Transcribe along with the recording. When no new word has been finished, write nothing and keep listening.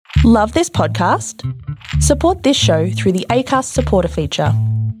Love this podcast? Support this show through the Acast supporter feature.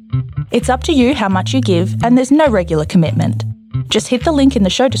 It's up to you how much you give, and there's no regular commitment. Just hit the link in the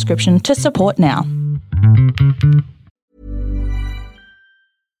show description to support now.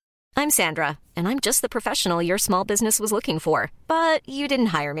 I'm Sandra, and I'm just the professional your small business was looking for. But you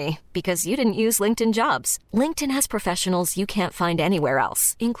didn't hire me because you didn't use LinkedIn Jobs. LinkedIn has professionals you can't find anywhere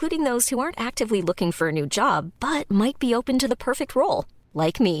else, including those who aren't actively looking for a new job, but might be open to the perfect role,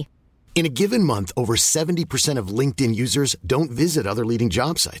 like me. In a given month, over 70% of LinkedIn users don't visit other leading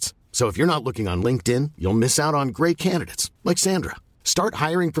job sites. So if you're not looking on LinkedIn, you'll miss out on great candidates like Sandra. Start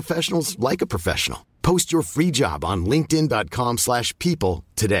hiring professionals like a professional. Post your free job on linkedin.com/people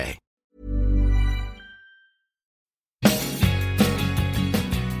today.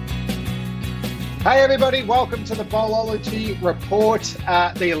 Hey everybody, welcome to the Bowlology Report.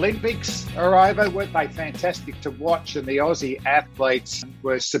 The Olympics are over. Weren't they fantastic to watch? And the Aussie athletes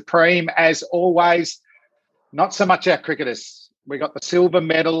were supreme as always. Not so much our cricketers. We got the silver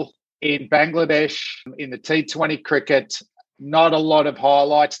medal in Bangladesh in the T20 cricket. Not a lot of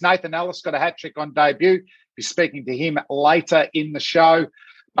highlights. Nathan Ellis got a hat-trick on debut. Be speaking to him later in the show.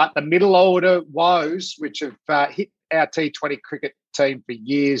 But the middle order woes, which have hit our T20 cricket team for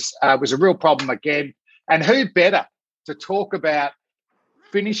years, was a real problem again. And who better to talk about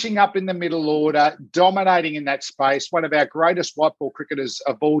finishing up in the middle order, dominating in that space, one of our greatest white ball cricketers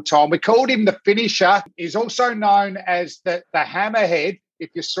of all time. We called him the finisher. He's also known as the hammerhead, if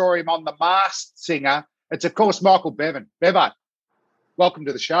you saw him on The Masked Singer. It's, of course, Michael Bevan. Bevan, welcome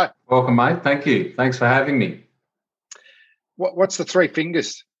to the show. Welcome, mate. Thank you. Thanks for having me. What's the three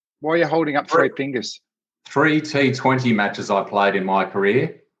fingers? Why are you holding up three fingers? 3 T20 matches I played in my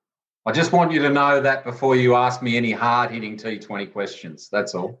career. I just want you to know that before you ask me any hard-hitting T20 questions.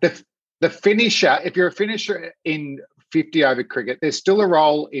 That's all. The finisher, if you're a finisher in 50-over cricket, there's still a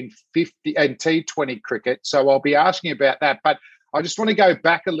role in 50 and T20 cricket, so I'll be asking about that. But I just want to go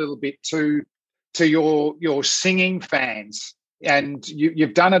back a little bit to your singing fans. And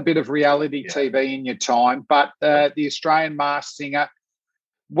you've done a bit of reality TV in your time, but the Australian Masked Singer,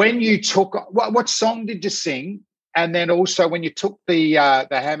 when you took, what song did you sing? And then also when you took the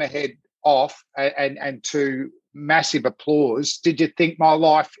hammerhead off and to massive applause, did you think my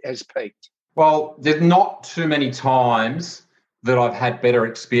life has peaked? Well, there's not too many times that I've had better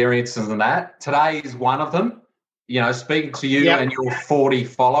experiences than that. Today is one of them. You know, speaking to you and your 40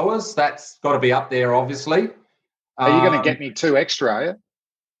 followers, that's got to be up there, obviously. Are you going to get me 2 extra, are you?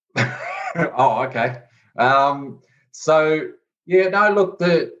 Oh, okay. Look,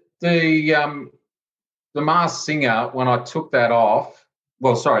 the Masked Singer, when I took that off,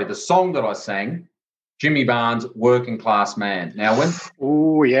 the song that I sang, Jimmy Barnes, Working Class Man. Now,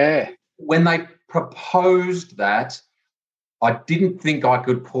 when they proposed that, I didn't think I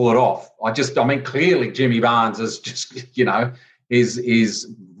could pull it off. Clearly Jimmy Barnes is just,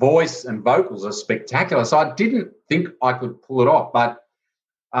 his voice and vocals are spectacular. So I didn't think I could pull it off. But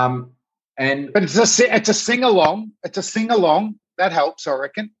it's a sing-along. It's a sing-along. That helps, I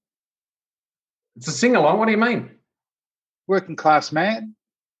reckon. It's a sing-along. What do you mean? Working Class Man.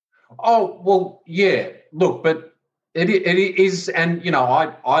 Oh, well, yeah. Look, but it is, and,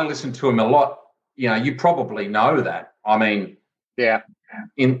 I listen to him a lot. You probably know that. I mean,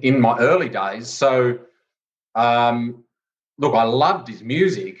 in my early days. So, look, I loved his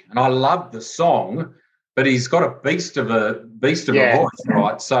music and I loved the song, but he's got a beast of a voice,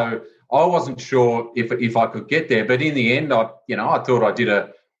 right? So I wasn't sure if I could get there, but in the end, I thought I did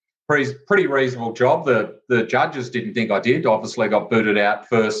a pretty reasonable job. The judges didn't think I did. Obviously, got booted out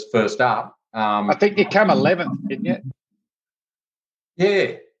first up. I think you came 11th, didn't you?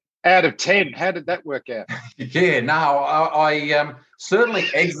 Yeah. Out of 10, how did that work out? I certainly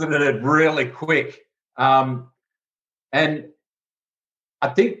exited it really quick. And I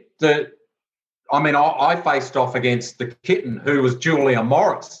think I faced off against the kitten who was Julia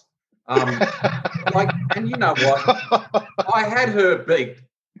Morris. And you know what? I had her beat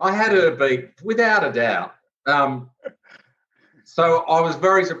without a doubt. So I was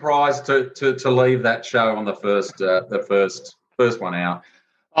very surprised to leave that show on the first one out.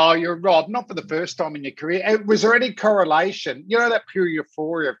 Oh, you're right. Not for the first time in your career. Was there any correlation? That pure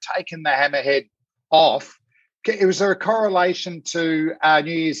euphoria of taking the hammerhead off. Was there a correlation to New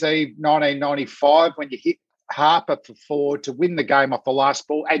Year's Eve 1995 when you hit Harper for 4 to win the game off the last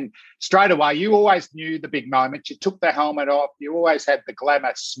ball? And straight away, you always knew the big moment. You took the helmet off. You always had the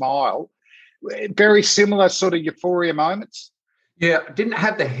glamour smile. Very similar sort of euphoria moments. Yeah, didn't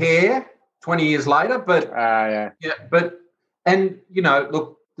have the hair 20 years later, but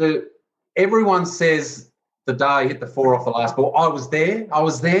look, everyone says the day, hit the 4 off the last ball. I was there.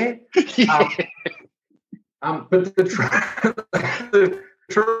 But the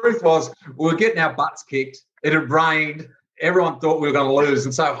truth was we were getting our butts kicked. It had rained. Everyone thought we were going to lose,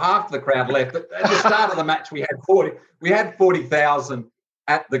 and so half the crowd left. But at the start of the match, we had 40,000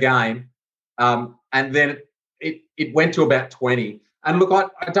 at the game, and then it went to about 20. And look,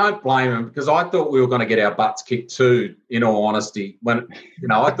 I don't blame them because I thought we were going to get our butts kicked too. In all honesty, when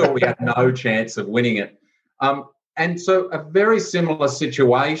I thought we had no chance of winning it, and so a very similar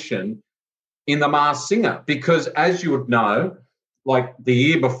situation in the Masked Singer, because as you would know, like the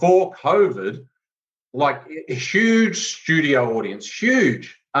year before COVID. Like a huge studio audience,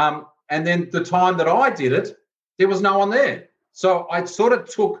 huge. And then the time that I did it, there was no one there. So I sort of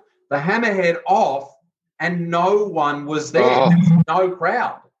took the hammerhead off and no one was there. Oh. There was no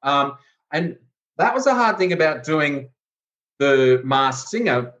crowd. And that was the hard thing about doing the Masked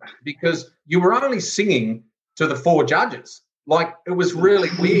Singer because you were only singing to the 4 judges. Like it was really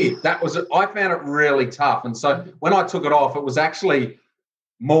weird. I found it really tough. And so when I took it off, it was actually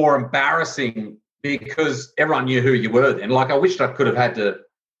more embarrassing because everyone knew who you were then. Like I wished I could have kept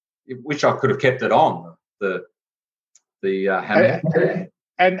it on the hammer.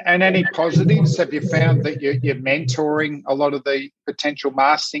 And any positives? Have you found that you're mentoring a lot of the potential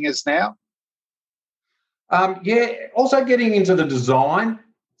masked singers now? Yeah. Also getting into the design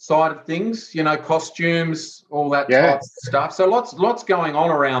side of things. Costumes, all that type of stuff. So lots going on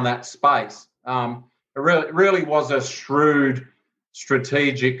around that space. It really was a shrewd,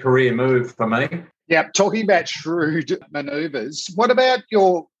 strategic career move for me. Yeah, talking about shrewd manoeuvres, what about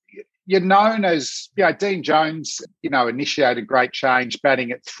you're known as, Dean Jones, initiated great change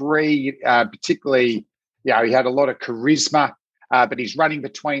batting at 3, particularly, he had a lot of charisma, but he's running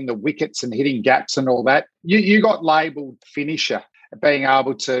between the wickets and hitting gaps and all that. You got labelled finisher, being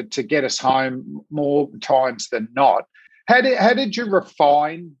able to get us home more times than not. How did you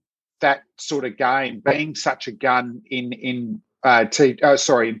refine that sort of game, being such a gun in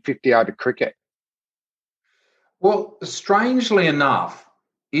 50-over cricket? Well, strangely enough,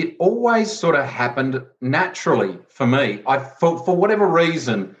 it always sort of happened naturally for me. For whatever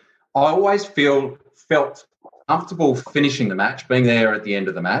reason, I always felt comfortable finishing the match, being there at the end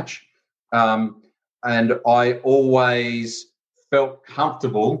of the match, and I always felt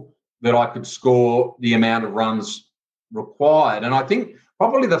comfortable that I could score the amount of runs required. And I think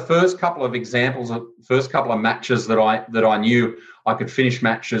probably the first couple of matches that I knew I could finish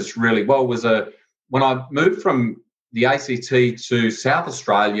matches really well was when I moved from the ACT to South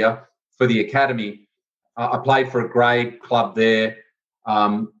Australia for the academy. I played for a grade club there,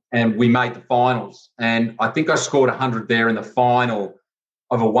 and we made the finals. And I think I scored 100 there in the final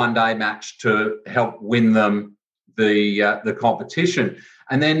of a one-day match to help win them the competition.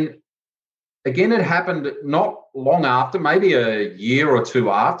 And then again, it happened not long after, maybe a year or two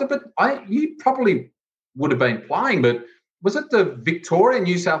after. But you probably would have been playing, but. Was it the Victoria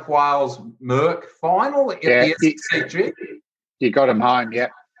New South Wales Merck final at the SCG? You got him home, yeah.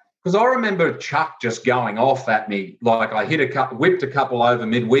 Because I remember Chuck just going off at me, like I whipped a couple over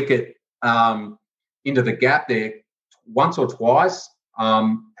mid-wicket into the gap there once or twice.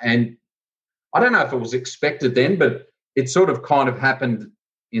 And I don't know if it was expected then, but it sort of kind of happened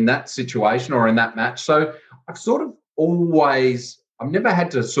in that situation or in that match. So I've never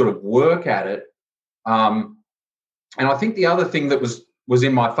had to sort of work at it. And I think the other thing that was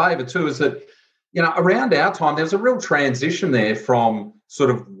in my favour too is that, around our time, there's a real transition there from sort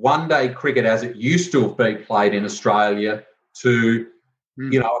of one-day cricket as it used to have been played in Australia to,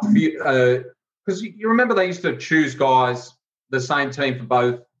 a few, because you remember they used to choose guys, the same team for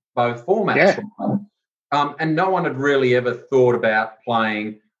both formats. Yeah. And no one had really ever thought about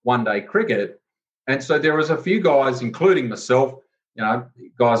playing one-day cricket. And so there was a few guys, including myself,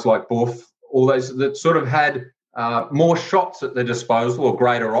 guys like Buff, all those that sort of had more shots at their disposal or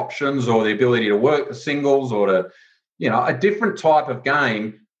greater options or the ability to work the singles or to, a different type of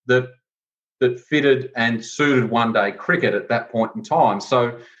game that fitted and suited one-day cricket at that point in time.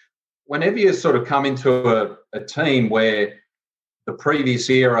 So whenever you sort of come into a team where the previous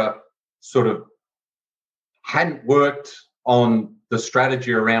era sort of hadn't worked on the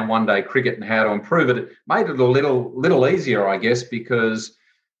strategy around one-day cricket and how to improve it, it made it a little easier, I guess, because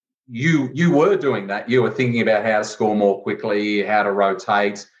you were doing that. You were thinking about how to score more quickly, how to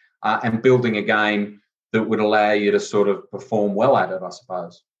rotate, and building a game that would allow you to sort of perform well at it, I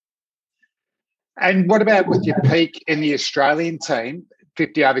suppose. And what about with your peak in the Australian team,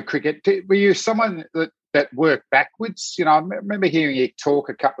 50-over cricket? Were you someone that worked backwards? I remember hearing you talk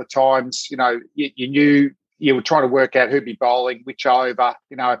a couple of times. You knew you were trying to work out who'd be bowling, which over,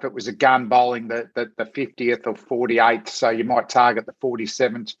 if it was a gun bowling the 50th or 48th, so you might target the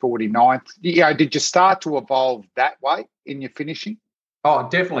 47th, 49th. Did you start to evolve that way in your finishing? Oh,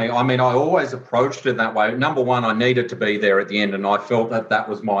 definitely. I mean, I always approached it that way. Number one, I needed to be there at the end, and I felt that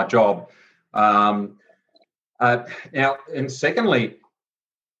was my job. Now, and secondly,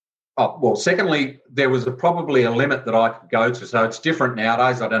 there was probably a limit that I could go to. So it's different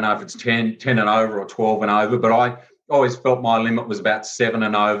nowadays. I don't know if it's 10 and over or 12 and over, but I always felt my limit was about 7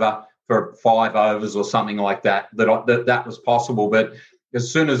 and over for 5 overs or something like that, that was possible. But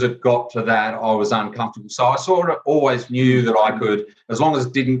as soon as it got to that, I was uncomfortable. So I sort of always knew that I could, as long as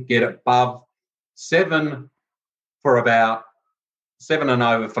it didn't get above 7 for about 7 and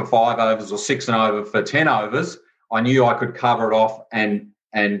over for 5 overs or 6 and over for 10 overs, I knew I could cover it off and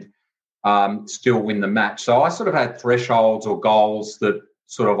still win the match. So I sort of had thresholds or goals that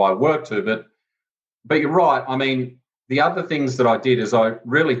sort of I worked to. But you're right. I mean, the other things that I did is I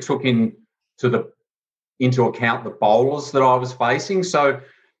really took into account the bowlers that I was facing. So,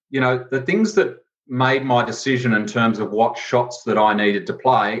 the things that made my decision in terms of what shots that I needed to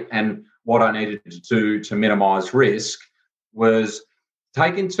play and what I needed to do to minimise risk was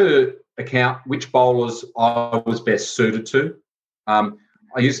take into account which bowlers I was best suited to.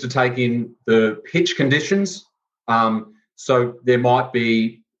 I used to take in the pitch conditions. So there might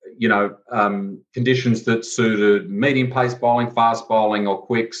be, conditions that suited medium pace bowling, fast bowling or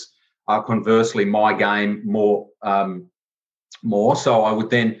quicks. Conversely, my game more. So I would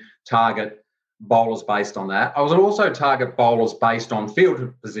then target bowlers based on that. I would also target bowlers based on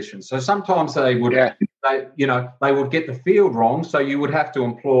field position. So sometimes they would, they would get the field wrong. So you would have to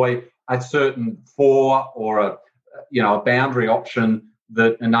employ a certain four or a boundary option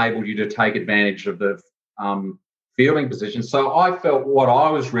that enabled you to take advantage of the fielding position. So I felt what I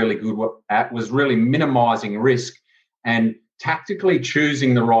was really good at was really minimising risk and tactically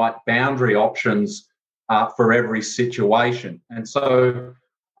choosing the right boundary options for every situation. And so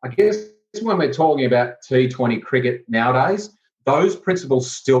I guess when we're talking about T20 cricket nowadays, those principles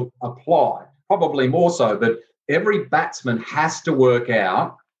still apply, probably more so, but every batsman has to work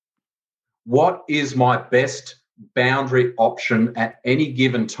out what is my best boundary option at any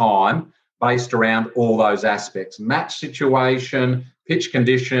given time based around all those aspects: match situation, pitch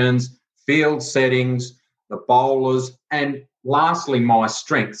conditions, field settings, the bowlers, and lastly, my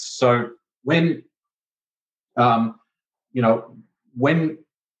strengths. So when you're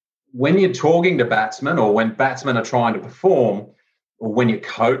talking to batsmen or when batsmen are trying to perform or when you're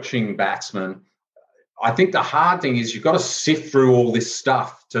coaching batsmen, I think the hard thing is you've got to sift through all this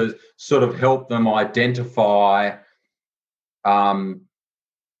stuff to sort of help them identify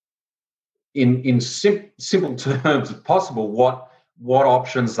in simple terms if possible what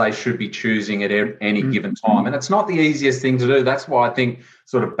options they should be choosing at any given time. And it's not the easiest thing to do. That's why I think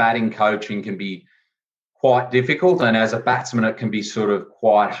sort of batting coaching can be quite difficult. And as a batsman, it can be sort of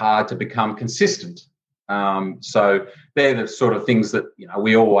quite hard to become consistent. So they're the sort of things that,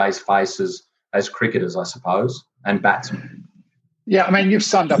 we always face as cricketers, I suppose, and batsmen. Yeah, I mean, you've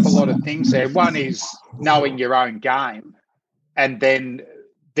summed up a lot of things there. One is knowing your own game, and then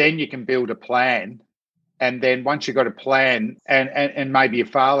you can build a plan. And then once you've got a plan and maybe you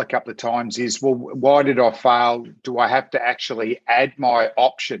fail a couple of times is, well, why did I fail? Do I have to actually add my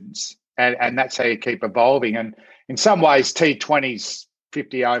options? And that's how you keep evolving. And in some ways, T20's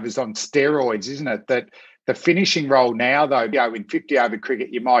 50 overs on steroids, isn't it? That the finishing role now, though, in 50-over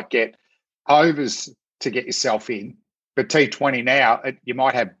cricket, you might get overs to get yourself in. But T20 now, you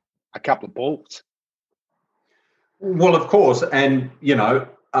might have a couple of balls. Well, of course. And, the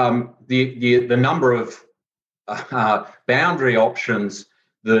number of boundary options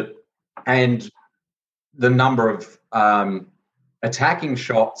and the number of attacking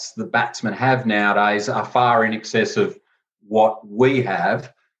shots the batsmen have nowadays are far in excess of what we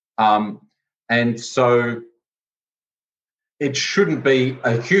have. And so it shouldn't be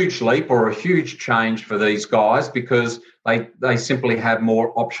a huge leap or a huge change for these guys because they simply have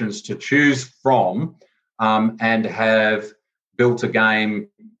more options to choose from and have built a game,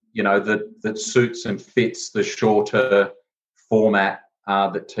 that suits and fits the shorter format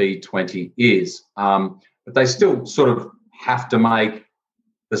that T20 is. But they still sort of have to make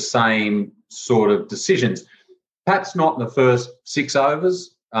the same sort of decisions. Perhaps not in the first 6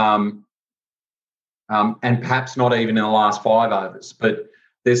 overs, and perhaps not even in the last 5 overs. But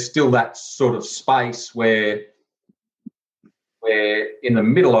there's still that sort of space where in the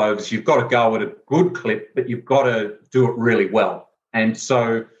middle overs you've got to go at a good clip, but you've got to do it really well. And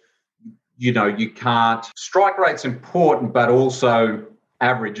so, you can't. Strike rate's important, but also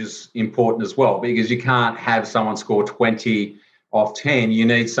average is important as well, because you can't have someone score 20 off 10. You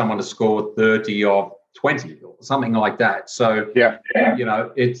need someone to score 30 off 20 or something like that. So,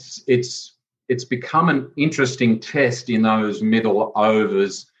 it's become an interesting test in those middle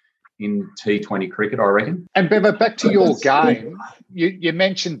overs in T20 cricket, I reckon. And Bevan, back to your game, you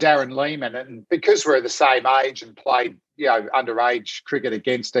mentioned Darren Lehman, and because we're the same age and played, underage cricket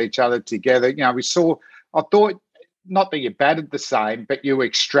against each other together, I thought, not that you batted the same, but you were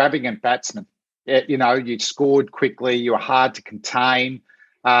extravagant batsmen. You scored quickly, you were hard to contain.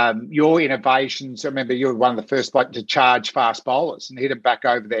 Your innovations, I remember you were one of the first to charge fast bowlers and hit them back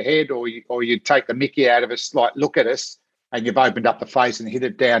over their head, or you'd take the mickey out of us, like, look at us, and you've opened up the face and hit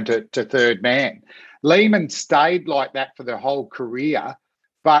it down to third man. Lehman stayed like that for the whole career,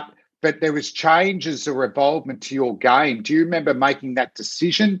 but there was changes or evolvement to your game. Do you remember making that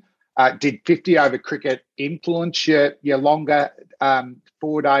decision? Did 50-over cricket influence your longer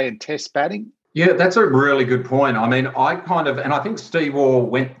four-day and test batting? Yeah, that's a really good point. I mean, and I think Steve Waugh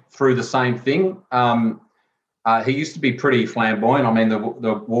went through the same thing. He used to be pretty flamboyant. I mean, the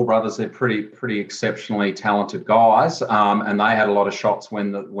Waugh brothers, they're pretty exceptionally talented guys, and they had a lot of shots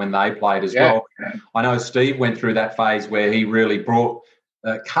when they played as well. I know Steve went through that phase where he really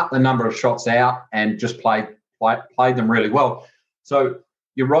cut the number of shots out and just played them really well. So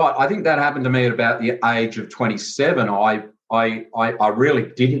you're right. I think that happened to me at about the age of 27. I really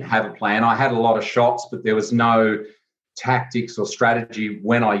didn't have a plan. I had a lot of shots, but there was no tactics or strategy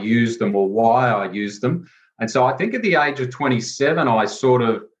when I used them or why I used them. And so I think at the age of 27, I sort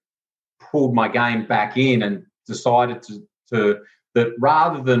of pulled my game back in and decided that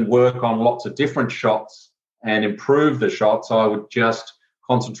rather than work on lots of different shots and improve the shots, I would just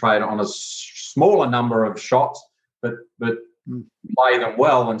concentrate on a smaller number of shots, but play them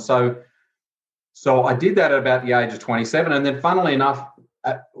well. And so I did that at about the age of 27. And then funnily enough,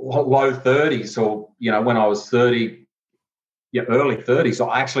 at low 30s or, when I was 30, early 30s,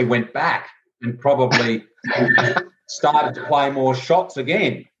 I actually went back and probably started to play more shots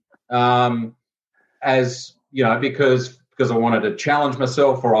again, because I wanted to challenge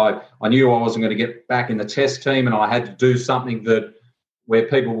myself, or I knew I wasn't going to get back in the test team and I had to do something where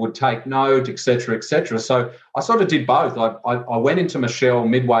people would take note, et cetera, et cetera. So I sort of did both. I went into Michelle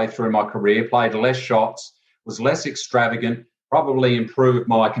midway through my career, played less shots, was less extravagant, probably improved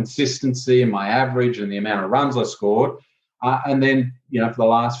my consistency and my average and the amount of runs I scored. And then, for the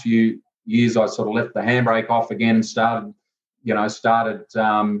last few years, I sort of left the handbrake off again and started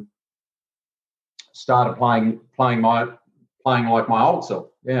playing like my old self.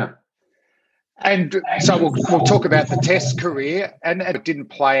 Yeah. And so we'll talk about the test career, and it didn't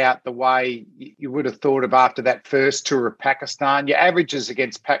play out the way you would have thought of after that first tour of Pakistan. Your averages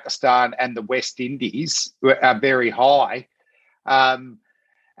against Pakistan and the West Indies are very high. And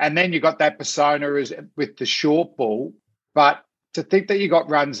then you got that persona with the short ball. But to think that you got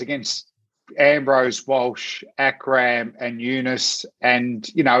runs against Ambrose, Walsh, Akram and Yunus, and,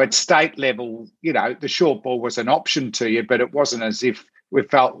 at state level, the short ball was an option to you, but it wasn't as if we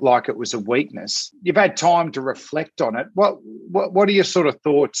felt like it was a weakness. You've had time to reflect on it. What are your sort of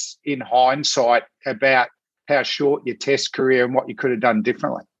thoughts in hindsight about how short your test career and what you could have done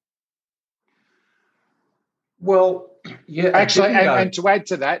differently? Well, yeah. Actually, and to add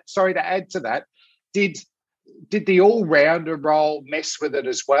to that, did the all-rounder role mess with it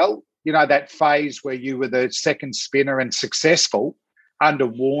as well? That phase where you were the second spinner and successful under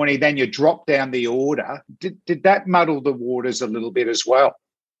Warney, then you dropped down the order. Did that muddle the waters a little bit as well?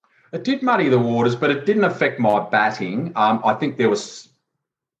 It did muddy the waters, but it didn't affect my batting. I think there was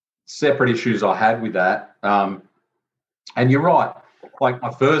separate issues I had with that. And you're right. Like my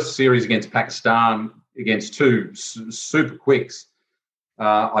first series against Pakistan, against two super quicks,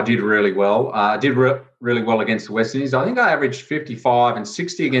 I did really well. I did really well against the West Indies. I think I averaged 55 and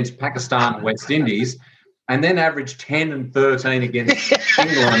 60 against Pakistan and West Indies, and then averaged 10 and 13 against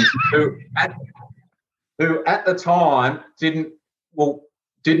England, who at the time didn't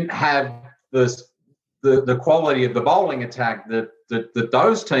have the quality of the bowling attack that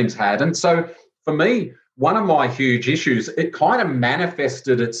those teams had. And so for me, one of my huge issues, it kind of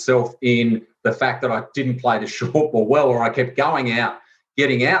manifested itself in the fact that I didn't play the short ball well, or I kept getting out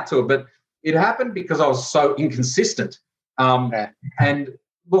to it. But it happened because I was so inconsistent. And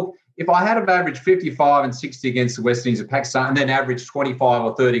look, if I had averaged 55 and 60 against the West Indies and Pakistan and then averaged 25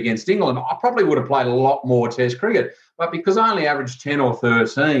 or 30 against England, I probably would have played a lot more Test cricket. But because I only averaged 10 or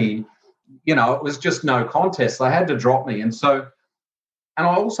 13, it was just no contest. They had to drop me. And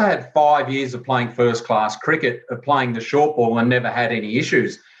I also had 5 years of playing first-class cricket, of playing the short ball, and never had any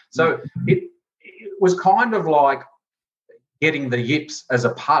issues. So it was kind of like, getting the yips as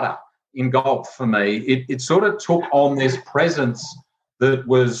a putter in golf for me. It sort of took on this presence that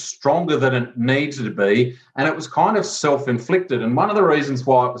was stronger than it needed to be, and it was kind of self-inflicted. And one of the reasons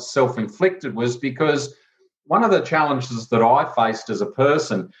why it was self-inflicted was because one of the challenges that I faced as a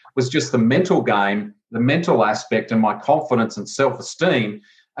person was just the mental game, the mental aspect, and my confidence and self-esteem.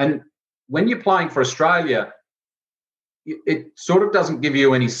 And when you're playing for Australia, it sort of doesn't give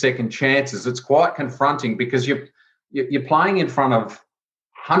you any second chances. It's quite confronting because you're playing in front of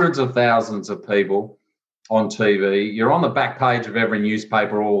hundreds of thousands of people on TV. You're on the back page of every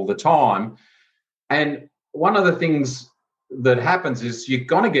newspaper all the time. And one of the things that happens is you're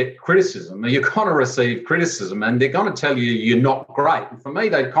going to get criticism, or you're going to receive criticism, and they're going to tell you you're not great. And for me,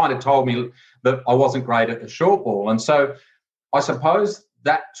 they kind of told me that I wasn't great at the short ball. And so I suppose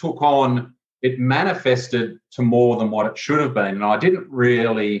that took on, it manifested to more than what it should have been. And I didn't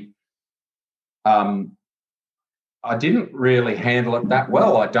really handle it that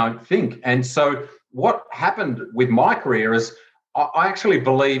well, I don't think. And so what happened with my career is I actually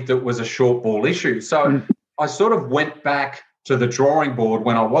believed it was a short ball issue. So I sort of went back to the drawing board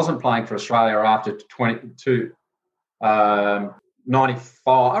when I wasn't playing for Australia after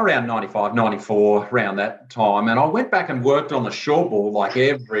 95, around 95, 94, around that time. And I went back and worked on the short ball like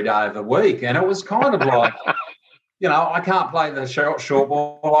every day of the week. And it was kind of like, I can't play the short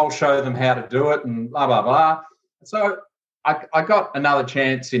ball. I'll show them how to do it and blah, blah, blah. So I got another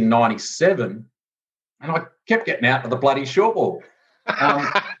chance in 97 and I kept getting out to the bloody short ball.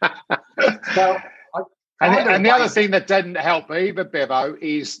 And the other thing that didn't help either, Bevo,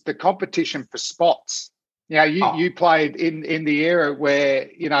 is the competition for spots. You played in the era where,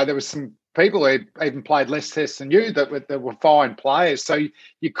 there was some people who even played less tests than you that were fine players. So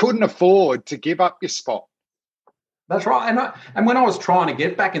you couldn't afford to give up your spot. That's right. And when I was trying to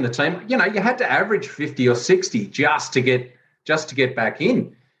get back in the team, you had to average 50 or 60 just to get back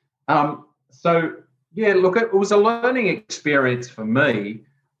in. It was a learning experience for me,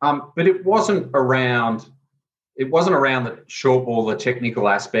 but it wasn't around the short ball, the technical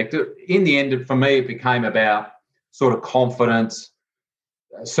aspect. In the end, for me, it became about sort of confidence,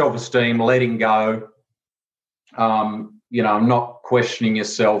 self-esteem, letting go, not questioning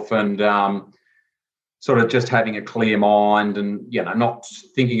yourself and sort of just having a clear mind and, not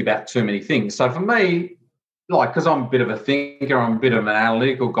thinking about too many things. So for me, because I'm a bit of a thinker, I'm a bit of an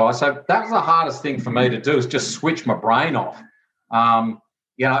analytical guy, so that was the hardest thing for me to do, is just switch my brain off.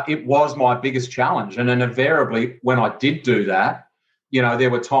 It was my biggest challenge. And then invariably, when I did do that,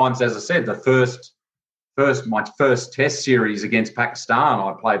 there were times, as I said, my first test series against Pakistan,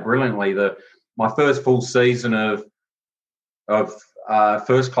 I played brilliantly. My first full season of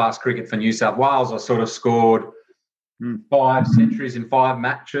first-class cricket for New South Wales, I sort of scored 5 centuries in 5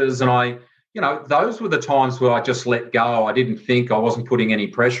 matches. And those were the times where I just let go. I didn't think, I wasn't putting any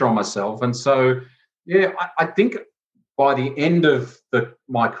pressure on myself. And so, I think by the end of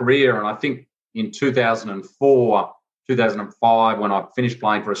my career, and I think in 2004, 2005, when I finished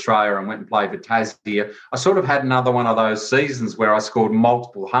playing for Australia and went and played for Tassie, I sort of had another one of those seasons where I scored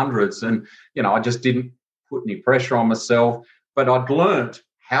multiple hundreds and, I just didn't put any pressure on myself, but I'd learnt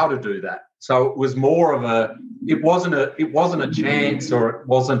how to do that. So it was more of it wasn't a chance, or it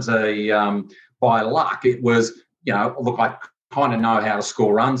wasn't a by luck. It was, look, I kind of know how to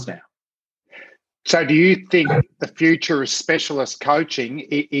score runs now. So do you think the future of specialist coaching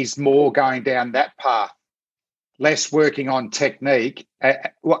is more going down that path, less working on technique,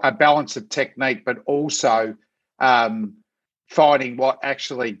 a balance of technique, but also finding what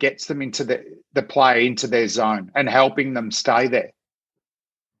actually gets them into the play, into their zone and helping them stay there?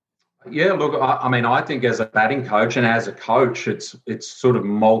 Yeah, look, I think as a batting coach and as a coach, it's sort of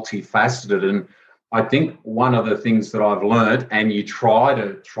multifaceted. And I think one of the things that I've learned, and you try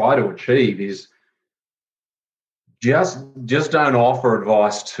to achieve, is just don't offer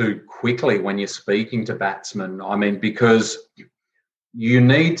advice too quickly when you're speaking to batsmen. Because you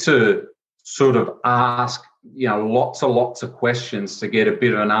need to sort of ask, lots of questions to get a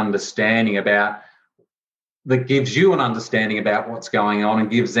bit of an understanding that gives you an understanding about what's going on and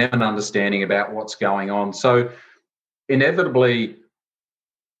gives them an understanding about what's going on. So inevitably,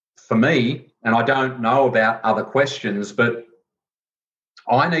 for me, and I don't know about other questions, but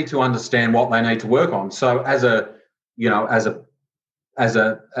I need to understand what they need to work on. So as a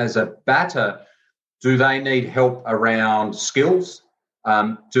batter, do they need help around skills?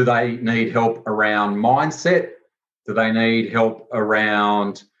 Do they need help around mindset? Do they need help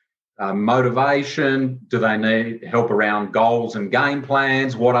around motivation? Do they need help around goals and game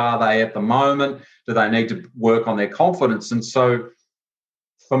plans? What are they at the moment? Do they need to work on their confidence? And so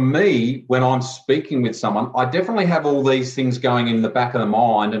for me, when I'm speaking with someone, I definitely have all these things going in the back of the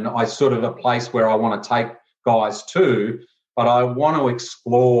mind, and I sort of a place where I want to take guys to, but I want to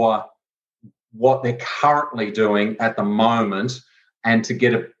explore what they're currently doing at the moment and to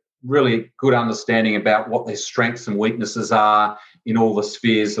get a really good understanding about what their strengths and weaknesses are in all the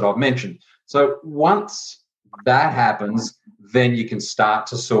spheres that I've mentioned. So once that happens, then you can start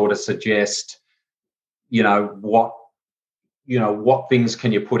to sort of suggest, what things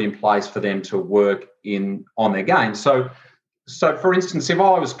can you put in place for them to work on their game. So for instance, if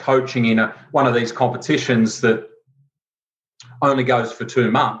I was coaching in one of these competitions that only goes for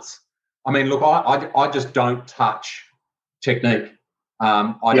 2 months, I mean, look, I just don't touch technique.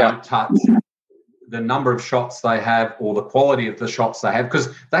 I don't touch the number of shots they have or the quality of the shots they have, because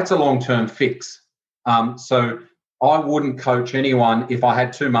that's a long-term fix. So I wouldn't coach anyone if I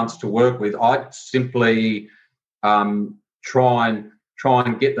had 2 months to work with. I'd simply try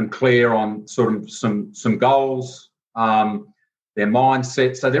and get them clear on sort of some goals, their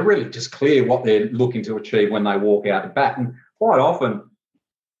mindset, so they're really just clear what they're looking to achieve when they walk out to bat. And quite often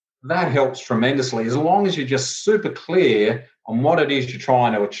that helps tremendously, as long as you're just super clear on what it is you're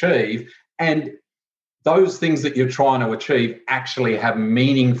trying to achieve, and those things that you're trying to achieve actually have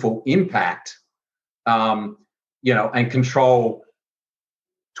meaningful impact, and control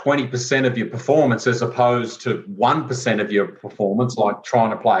 20% of your performance as opposed to 1% of your performance, like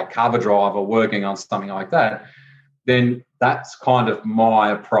trying to play a cover drive or working on something like that, then that's kind of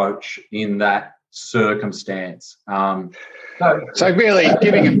my approach in that circumstance. So really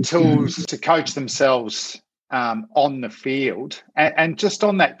giving them tools to coach themselves on the field. And just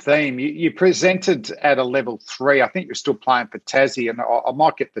on that theme, you presented at a level 3. I think you're still playing for Tassie, and I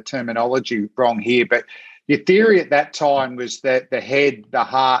might get the terminology wrong here, but your theory at that time was that the head, the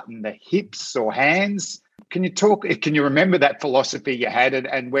heart, and the hips or hands. Can you remember that philosophy you had,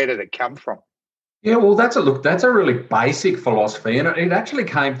 and where did it come from? Yeah, well, that's a really basic philosophy, and it actually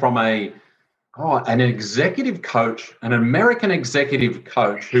came from an executive coach, an American executive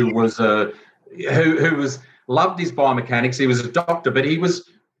coach who was loved his biomechanics. He was a doctor, but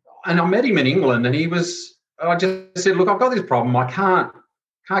and I met him in England, and I just said, look, I've got this problem. I can't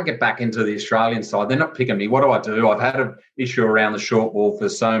get back into the Australian side. They're not picking me. What do? I've had an issue around the short ball for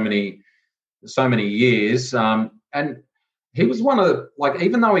so many years. And he was one of the,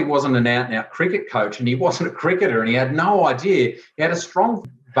 even though he wasn't an out-and-out cricket coach and he wasn't a cricketer and he had no idea, he had a strong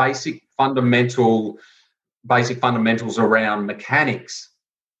basic fundamentals around mechanics,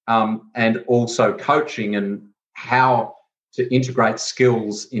 and also coaching and how to integrate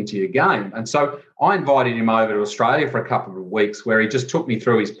skills into your game. And so I invited him over to Australia for a couple of weeks, where he just took me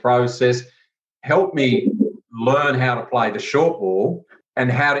through his process, helped me learn how to play the short ball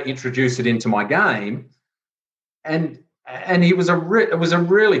and how to introduce it into my game. And he was a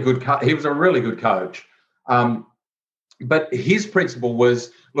really good coach. But his principle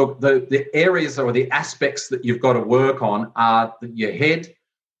was, look, the areas or the aspects that you've got to work on are your head,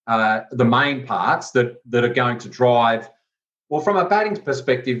 the main parts that are going to drive. Well, from a batting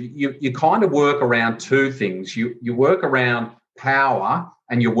perspective, you kind of work around two things. You work around power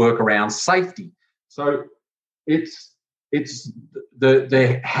and you work around safety. So it's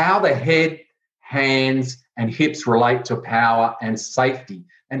the how the head, hands, and hips relate to power and safety.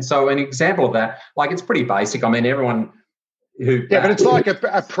 And so an example of that, it's pretty basic. I mean, everyone who... Yeah, but it's like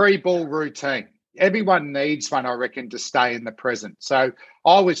a pre-ball routine. Everyone needs one, I reckon, to stay in the present. So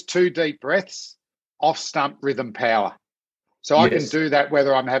I was 2 deep breaths, off-stump rhythm power. So I can do that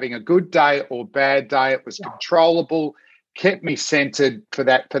whether I'm having a good day or bad day. It was controllable, kept me centered for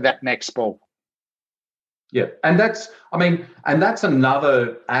that next ball. Yeah, and that's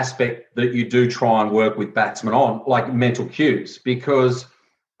another aspect that you do try and work with batsmen on, like mental cues, because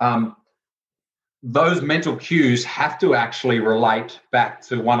those mental cues have to actually relate back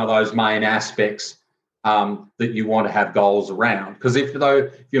to one of those main aspects that you want to have goals around. Because if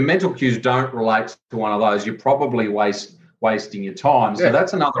your mental cues don't relate to one of those, you're probably wasting your time. So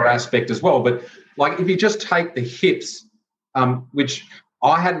that's another aspect as well. But if you just take the hips, which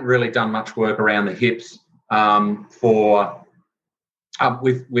I hadn't really done much work around the hips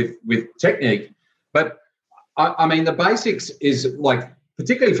with technique, but I mean the basics is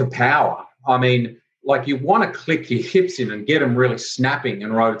particularly for power. I mean, you want to click your hips in and get them really snapping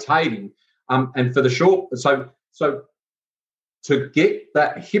and rotating. And for the short, so to get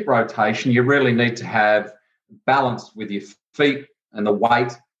that hip rotation, you really need to have balance with your feet and the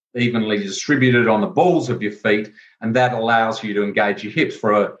weight evenly distributed on the balls of your feet, and that allows you to engage your hips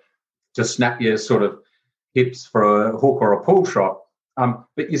to snap your sort of hips for a hook or a pull shot.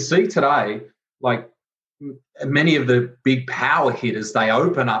 But you see today, many of the big power hitters, they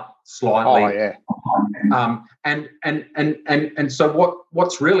open up slightly. Oh, yeah. And so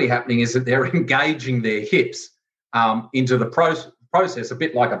what's really happening is that they're engaging their hips into the process, a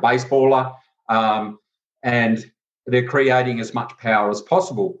bit like a baseballer, and they're creating as much power as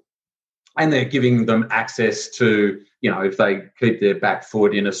possible. And they're giving them access to, if they keep their back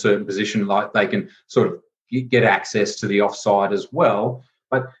foot in a certain position, like they can sort of get access to the offside as well.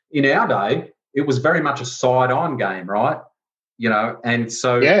 But in our day, it was very much a side-on game, right? And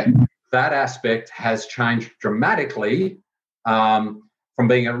so that aspect has changed dramatically from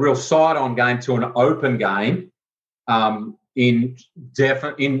being a real side-on game to an open game in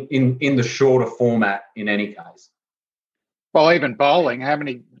the shorter format in any case. Well, even bowling, how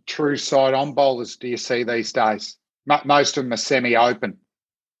many true side-on bowlers do you see these days? Most of them are semi-open.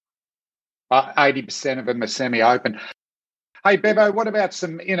 80% of them are semi-open. Hey, Bevo, what about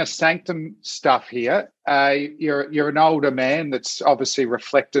some inner sanctum stuff here? You're an older man that's obviously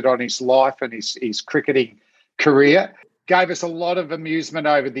reflected on his life and his cricketing career. Gave us a lot of amusement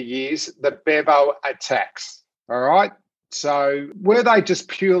over the years, the Bevo attacks, all right? So were they just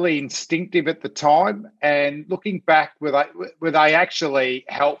purely instinctive at the time? And looking back, were they actually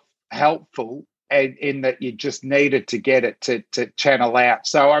helpful in that you just needed to get it to channel out?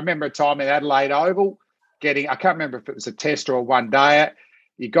 So I remember a time in Adelaide Oval I can't remember if it was a test or a one-dayer,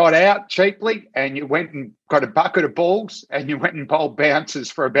 you got out cheaply and you went and got a bucket of balls and you went and bowled bouncers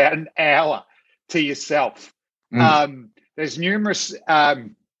for about an hour to yourself. There's numerous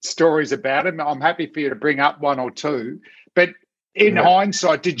stories about it. I'm happy for you to bring up one or two. But in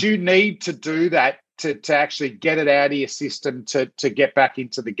hindsight, did you need to do that to actually get it out of your system to get back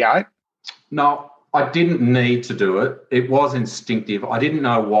into the game? No, I didn't need to do it. It was instinctive. I didn't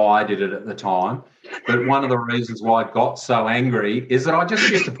know why I did it at the time. But one of the reasons why I got so angry is that I just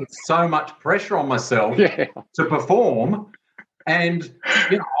used to put so much pressure on myself to perform. And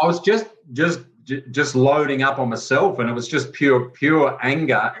I was just loading up on myself, and it was just pure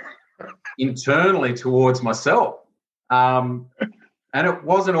anger internally towards myself. And it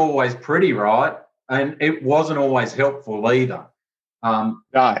wasn't always pretty, right? And it wasn't always helpful either.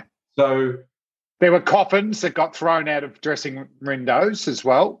 No. So there were coffins that got thrown out of dressing windows as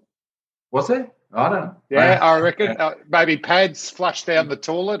well. Was there? I don't know. Yeah, I reckon maybe pads flushed down the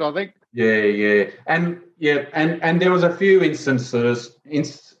toilet, I think. Yeah. And there was a few incidences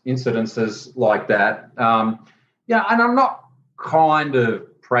like that. And I'm not kind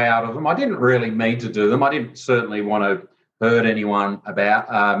of proud of them. I didn't really mean to do them. I didn't certainly want to hurt anyone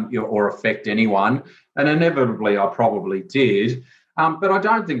or affect anyone. And inevitably I probably did. But I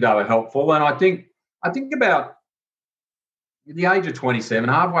don't think they were helpful. And I think about the age of 27,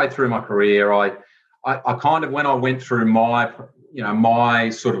 halfway through my career, I kind of, when I went through my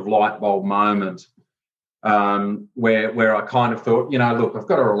sort of light bulb moment, where I kind of thought, look, I've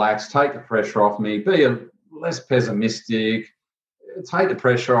got to relax, take the pressure off me, be less pessimistic, take the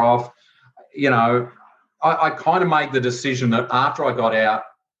pressure off. I kind of made the decision that after I got out,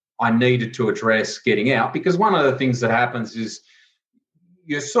 I needed to address getting out, because one of the things that happens is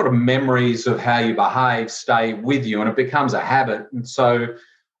your sort of memories of how you behave stay with you and it becomes a habit. And so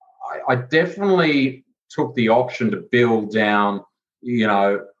I definitely took the option to build down,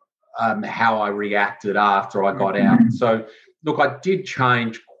 how I reacted after I got out. So, look, I did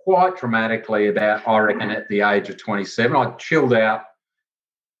change quite dramatically I reckon, at the age of 27. I chilled out.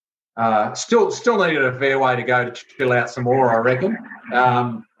 Still needed a fair way to go to chill out some more, I reckon.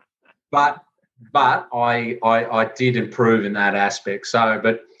 But I did improve in that aspect. So,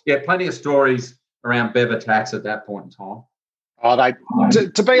 but yeah, plenty of stories around Bev attacks at that point in time. Oh, I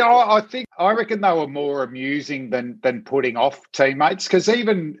reckon they were more amusing than putting off teammates, because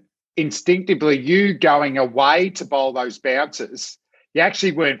even instinctively, you going away to bowl those bouncers, you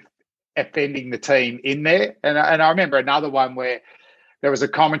actually weren't offending the team in there. And I remember another one where there was a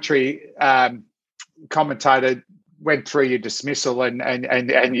commentator went through your dismissal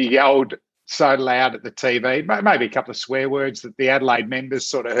and you yelled so loud at the TV, maybe a couple of swear words that the Adelaide members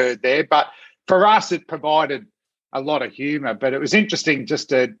sort of heard there. But for us, it provided a lot of humour. But it was interesting just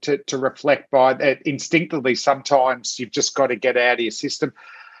to reflect by that instinctively. Sometimes you've just got to get out of your system.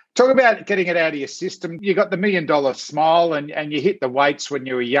 Talk about getting it out of your system. You got the $1 million smile and you hit the weights when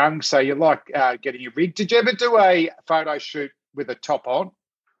you were young, so you like getting your rig. Did you ever do a photo shoot with a top on?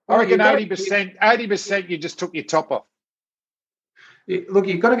 I reckon 80% you just took your top off. Look,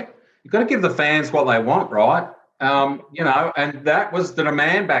 you've got to give the fans what they want, right? And that was the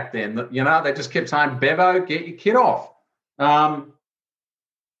demand back then. They just kept saying, Bevo, get your kit off.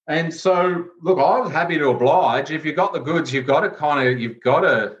 And so, look, I was happy to oblige. If you've got the goods, you've got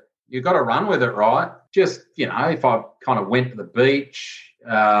to you've got to run with it, right? Just, if I kind of went to the beach,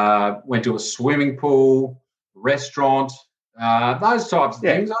 went to a swimming pool, restaurant, those types of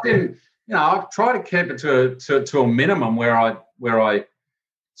things. I didn't, I try to keep it to a minimum where I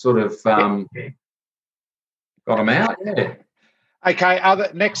sort of got them out. Yeah. Okay.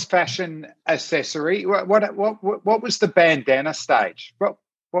 Next fashion accessory. What was the bandana stage?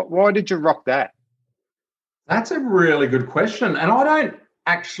 Why did you rock that? That's a really good question, and I don't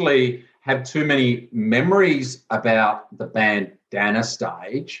actually have too many memories about the bandana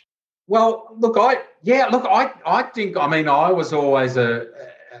stage. Well, look, I think, I was always a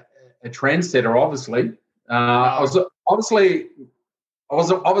trendsetter, obviously. I was obviously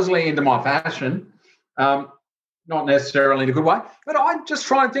into my fashion, not necessarily in a good way, but I'm just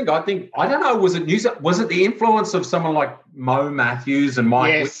trying to think. I don't know, was it the influence of someone like Mo Matthews and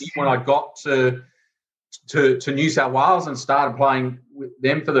Mike Whitney when I got to New South Wales and started playing with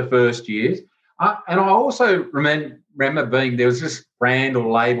them for the first years? And I also remember there was this brand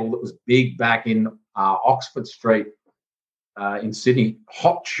or label that was big back in Oxford Street in Sydney,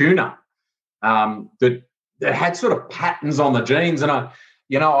 Hot Tuna, that had sort of patterns on the jeans. And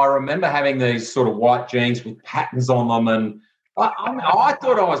I remember having these sort of white jeans with patterns on them. And I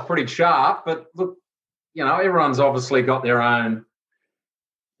thought I was pretty sharp, but look, everyone's obviously got their own.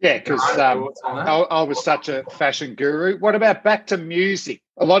 Yeah, because I was such a fashion guru. What about back to music?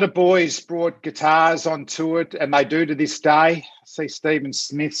 A lot of boys brought guitars on tour, and they do to this day. I see Stephen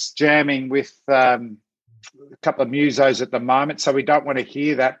Smith's jamming with a couple of musos at the moment, so we don't want to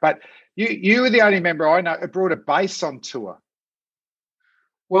hear that. But you were the only member I know who brought a bass on tour.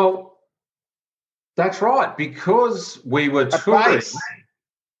 Well, that's right, because we were touring. Bass.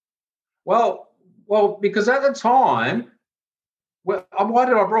 Well, because at the time. Well, why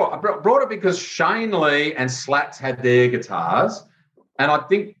did I brought? I brought it because Shane Lee and Slats had their guitars, and I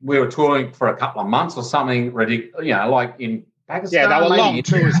think we were touring for a couple of months or something ridiculous, like in Pakistan. Yeah, they were long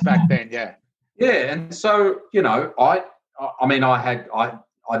tours back then. Yeah, yeah, and so I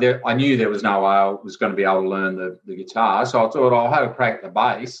knew there was no way I was going to be able to learn the guitar, so I thought I'll have a crack at the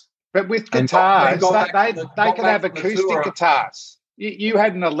bass. But with guitars, they can have acoustic guitars. You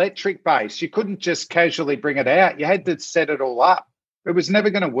had an electric bass. You couldn't just casually bring it out. You had to set it all up. It was never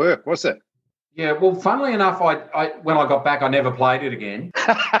going to work, was it? Yeah, well, funnily enough, I when I got back, I never played it again.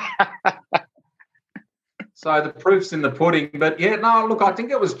 So the proof's in the pudding. But, yeah, no, look, I think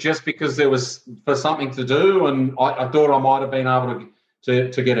it was just because there was for something to do, and I thought I might have been able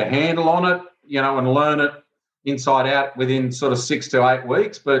to get a handle on it, and learn it inside out within sort of 6 to 8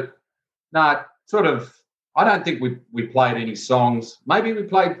 weeks. But, no, sort of – I don't think we played any songs. Maybe we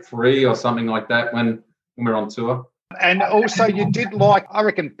played 3 or something like that when we were on tour. And also you did like, I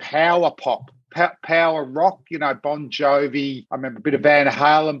reckon, power pop, power rock, Bon Jovi. I remember a bit of Van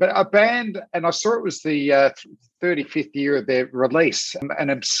Halen, but a band, and I saw it was the 35th year of their release, an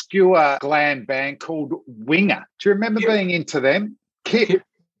obscure glam band called Winger. Do you remember being into them? Kip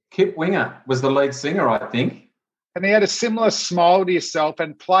Winger was the lead singer, I think. And he had a similar smile to yourself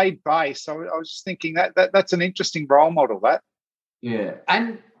and played bass. So I was just thinking that's an interesting role model, that. Yeah.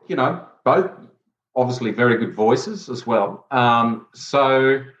 And, both obviously very good voices as well.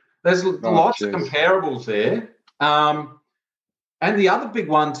 So there's lots of comparables there. And the other big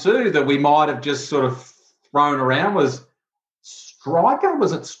one too that we might have just sort of thrown around was Striker.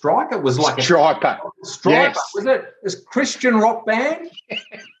 Was it Striker? It was like Striker. Striker. Yes. Was it? This Christian rock band.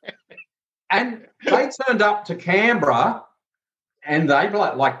 And they turned up to Canberra, and they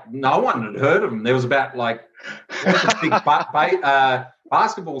like no one had heard of them. There was about a big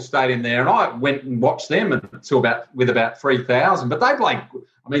basketball stadium there, and I went and watched them with about 3,000. But they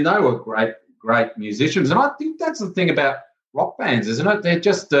were great musicians, and I think that's the thing about rock bands, isn't it? They're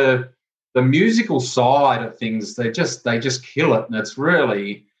just the musical side of things. They just kill it, and it's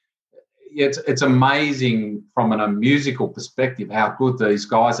really. It's amazing from a musical perspective how good these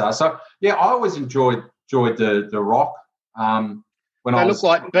guys are. So, yeah, I always enjoyed the rock. When they look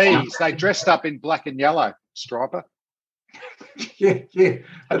like bees. They dressed up in black and yellow, Striper. Yeah.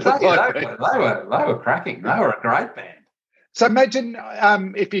 But they were cracking. They were a great band. So imagine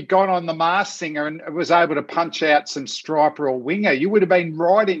if you'd gone on The Masked Singer and was able to punch out some Striper or Winger, you would have been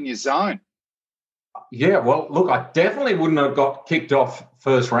right in your zone. Yeah, well, look, I definitely wouldn't have got kicked off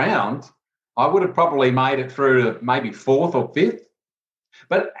first round. I would have probably made it through to maybe 4th or 5th.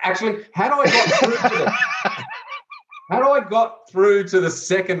 But actually, had I got through to the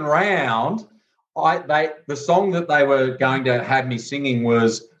second round, the song that they were going to have me singing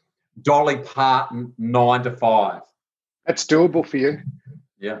was Dolly Parton, 9 to 5. That's doable for you.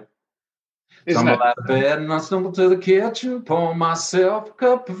 Yeah. isn't Tumble it? out of bed and I stumble to the kitchen, pour myself a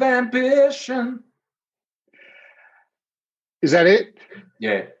cup of ambition. Is that it?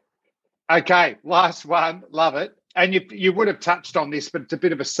 Yeah. Okay, last one. Love it. And you would have touched on this, but it's a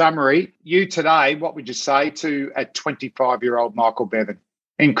bit of a summary. You today, what would you say to a 25-year-old Michael Bevan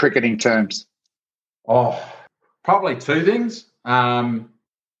in cricketing terms? Oh, probably two things.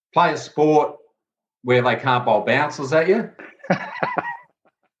 Play a sport where they can't bowl bouncers at you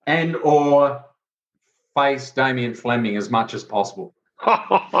and or face Damien Fleming as much as possible.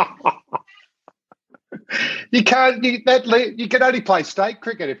 You can't. You can only play state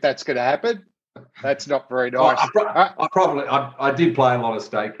cricket if that's going to happen. That's not very nice. I did play a lot of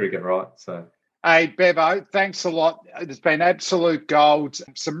state cricket, right? So, hey Bevo, thanks a lot. It's been absolute gold.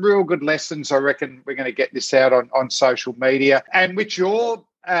 Some real good lessons. I reckon we're going to get this out on social media, and which you're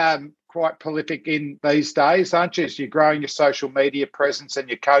quite prolific in these days, aren't you? As you're growing your social media presence and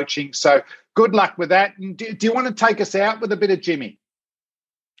your coaching. So good luck with that. And do you want to take us out with a bit of Jimmy?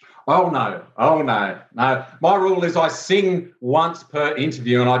 Oh, no. My rule is I sing once per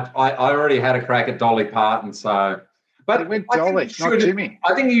interview, and I already had a crack at Dolly Parton. So, but went Dolly, not Jimmy.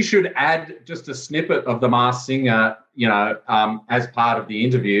 I think you should add just a snippet of the Masked Singer, as part of the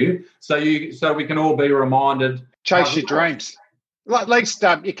interview, so we can all be reminded. Chase your dreams. At least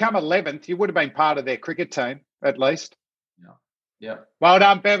you come 11th. You would have been part of their cricket team, at least. Yeah. Well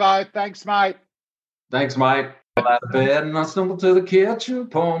done, Bevo. Thanks, mate. Thanks, mate. Out of bed and I stumble to the kitchen,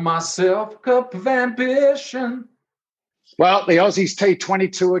 pour myself a cup of ambition. Well, the Aussies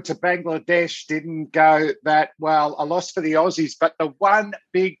T20 tour to Bangladesh didn't go that well. A loss for the Aussies, but the one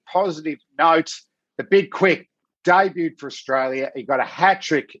big positive note, the big quick debuted for Australia. He got a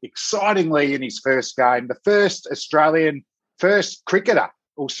hat-trick, excitingly, in his first game. The first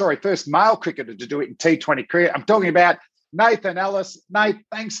male cricketer to do it in T20 cricket. I'm talking about Nathan Ellis. Nate,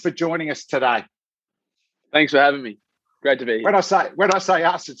 thanks for joining us today. Thanks for having me. Great to be here. When I say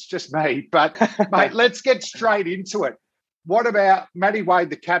us, it's just me. But, mate, let's get straight into it. What about Matty Wade,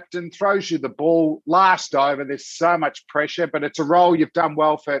 the captain, throws you the ball last over? There's so much pressure, but it's a role you've done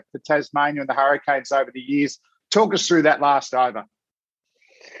well for Tasmania and the Hurricanes over the years. Talk us through that last over.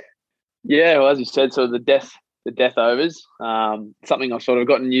 Yeah, well, as you said, so the death overs, something I've sort of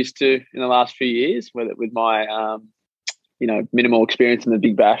gotten used to in the last few years with my, minimal experience in the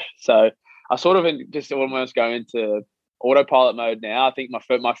Big Bash. So I sort of just almost go into autopilot mode now. I think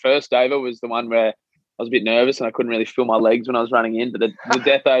my first over was the one where I was a bit nervous and I couldn't really feel my legs when I was running in. But the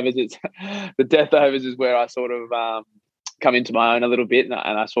death overs is where I sort of come into my own a little bit, and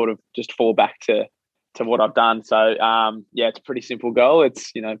I sort of just fall back to what I've done. So it's a pretty simple goal.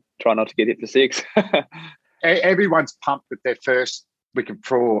 It's try not to get hit for six. Everyone's pumped with their first wicket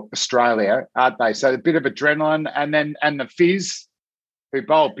for Australia, aren't they? So a bit of adrenaline, and the Fizz, who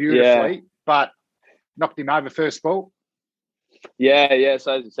bowled beautifully, but knocked him over first ball. Yeah.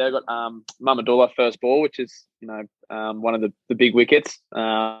 So as you said, I got Mamadullah first ball, which is one of the big wickets.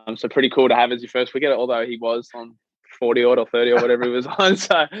 So pretty cool to have as your first wicket, although he was on 40 odd or 30 or whatever he was on.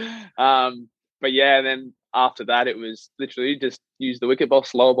 So, but yeah, then after that, it was literally just use the wicket ball,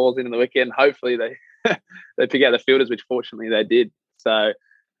 slower balls into the wicket, and hopefully they they pick out the fielders, which fortunately they did. So,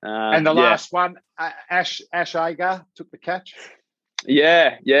 and the last one, Ash Agar took the catch.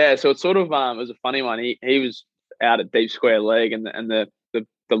 Yeah. So it's sort of it was a funny one. He was out at deep square leg, and the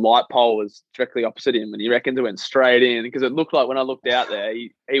light pole was directly opposite him, and he reckons it went straight in because it looked like when I looked out there,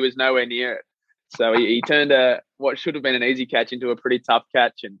 he was nowhere near it. So he turned what should have been an easy catch into a pretty tough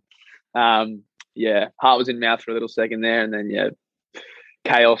catch, and heart was in mouth for a little second there, and then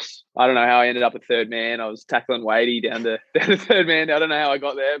chaos. I don't know how I ended up at third man. I was tackling Wadey down to third man. I don't know how I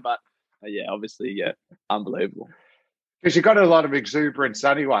got there, but obviously, unbelievable. Because you've got a lot of exuberance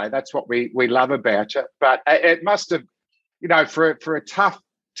anyway. That's what we love about you. But it must have, for a tough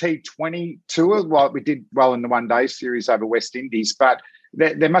T20 tour, well, we did well in the one-day series over West Indies, but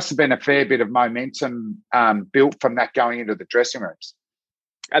there must have been a fair bit of momentum built from that going into the dressing rooms.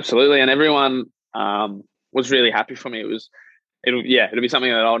 Absolutely, and everyone was really happy for me. It'll be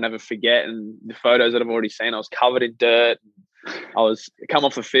something that I'll never forget. And the photos that I've already seen, I was covered in dirt. I was come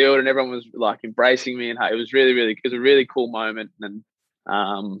off the field and everyone was like embracing me, and it was it was a really cool moment. And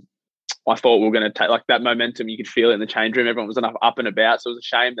I thought we were going to take like that momentum. You could feel it in the change room. Everyone was up and about. So it was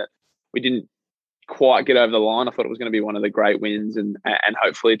a shame that we didn't quite get over the line. I thought it was going to be one of the great wins and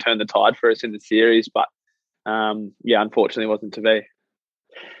hopefully turn the tide for us in the series. But unfortunately, it wasn't to be.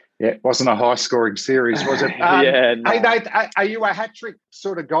 Yeah, it wasn't a high-scoring series, was it? No. Hey, Nate, are you a hat-trick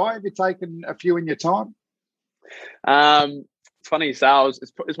sort of guy? Have you taken a few in your time? It's funny you say.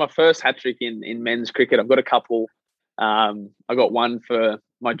 It's my first hat-trick in men's cricket. I've got a couple. I got one for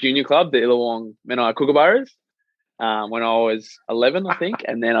my junior club, the Illawong Menai Kookaburras, when I was 11, I think,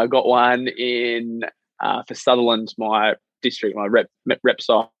 and then I got one in for Sutherland, my district, my rep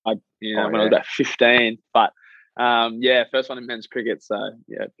side, when I was about 15. But first one in men's cricket. So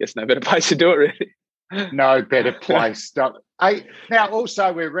I guess no better place to do it, really. No better place. Now,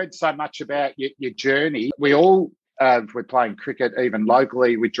 also, we've read so much about your journey. We all, we're playing cricket, even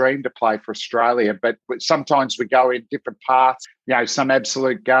locally. We dream to play for Australia, but sometimes we go in different paths. Some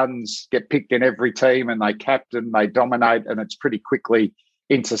absolute guns get picked in every team and they captain, they dominate, and it's pretty quickly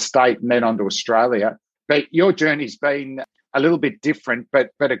interstate and then onto Australia. But your journey's been a little bit different,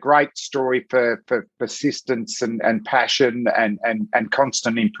 but a great story for persistence and passion and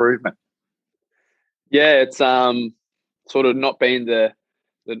constant improvement. Yeah, it's sort of not been the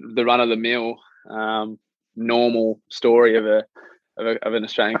run of the mill normal story of an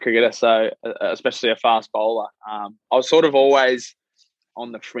Australian cricketer. So especially a fast bowler. I was sort of always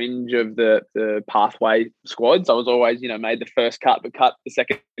on the fringe of the pathway squads. I was always made the first cut, but cut the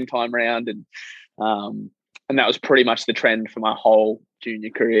second time round, and that was pretty much the trend for my whole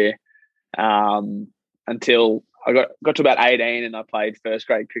junior career until I got to about 18 and I played first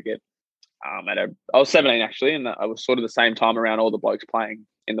grade cricket. I was 17 actually, and I was sort of the same time around all the blokes playing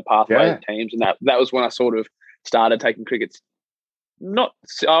in the pathway teams, and that was when I sort of started taking cricket. I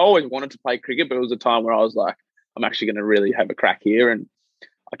always wanted to play cricket, but it was a time where I was like, I'm actually going to really have a crack here, and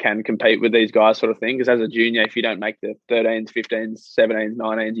I can compete with these guys, sort of thing. Because as a junior, if you don't make the 13s, 15s, 17s,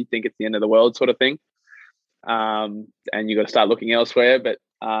 19s, you think it's the end of the world, sort of thing, and you got to start looking elsewhere. But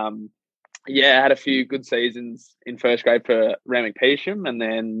I had a few good seasons in first grade for Ramac Peasham, and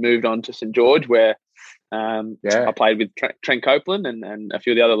then moved on to St George, where I played with Trent Copeland and a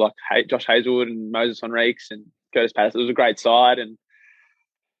few of the other, like Josh Hazelwood and Moses Henriques and Curtis Patterson. It was a great side, and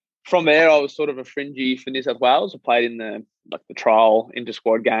from there I was sort of a fringy for New South Wales. I played in the trial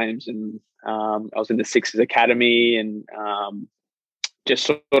inter-squad games, and I was in the Sixers Academy, and just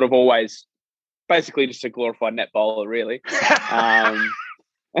sort of always basically just a glorified net bowler, really.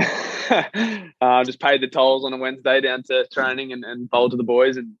 Just paid the tolls on a Wednesday down to training and bowled to the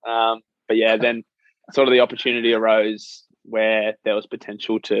boys, and then sort of the opportunity arose where there was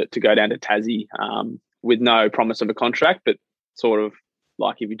potential to go down to Tassie with no promise of a contract, but sort of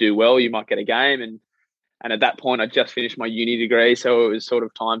like if you do well you might get a game, and at that point I just finished my uni degree, so it was sort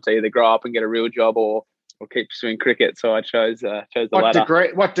of time to either grow up and get a real job or keep pursuing cricket. So I chose the latter.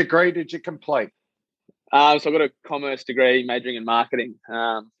 What degree did you complete? So I got a commerce degree, majoring in marketing.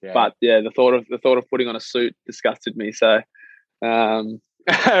 But the thought of putting on a suit disgusted me. So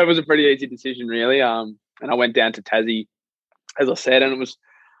it was a pretty easy decision, really. And I went down to Tassie, as I said, and it was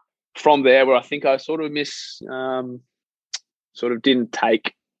from there where I think I sort of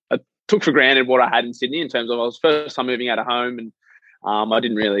took for granted what I had in Sydney in terms of I was first time moving out of home, and I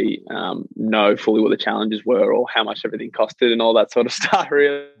didn't really know fully what the challenges were or how much everything costed and all that sort of stuff,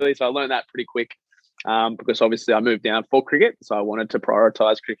 really. So I learned that pretty quick. Because obviously I moved down for cricket, so I wanted to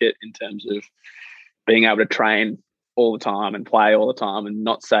prioritise cricket in terms of being able to train all the time and play all the time and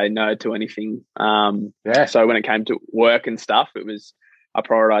not say no to anything. So when it came to work and stuff, I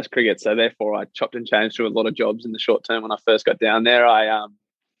prioritised cricket. So therefore I chopped and changed to a lot of jobs in the short term. When I first got down there, I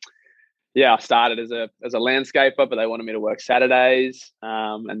started as a landscaper, but they wanted me to work Saturdays,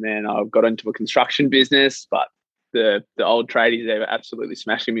 and then I got into a construction business, but the old tradies, they were absolutely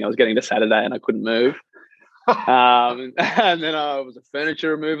smashing me. I was getting to Saturday and I couldn't move. And then I was a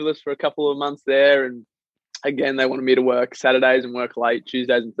furniture removalist for a couple of months there. And again, they wanted me to work Saturdays and work late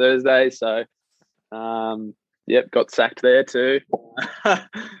Tuesdays and Thursdays. So, got sacked there too.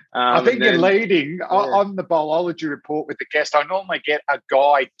 I think you're leading on the bowlology report with the guest. I normally get a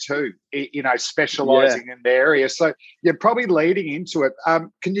guide too, specialising in the area. So you're probably leading into it.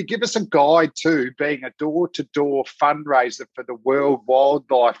 Can you give us a guide to being a door-to-door fundraiser for the World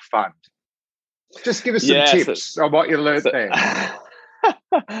Wildlife Fund? Just give us some tips on what you learned there.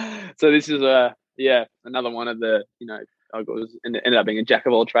 So this is another one of the, I ended up being a jack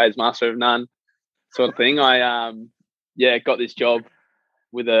of all trades, master of none sort of thing. I got this job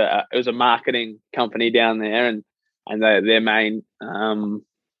with it was a marketing company down there, and their main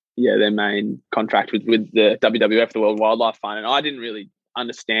contract was with the WWF, the World Wildlife Fund, and I didn't really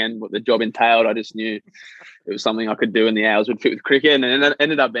understand what the job entailed. I just knew it was something I could do and the hours would fit with cricket, and it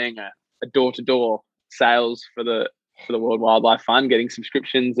ended up being a door-to-door sales for the World Wildlife Fund, getting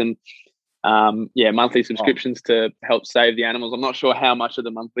subscriptions and monthly subscriptions to help save the animals. I'm not sure how much of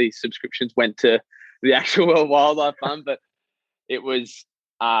the monthly subscriptions went to the actual World Wildlife Fund, but it was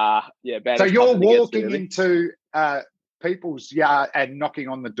bad. So you're walking into people's yard and knocking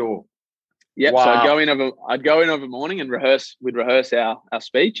on the door. Yep. Wow. So I'd go in over morning and we'd rehearse our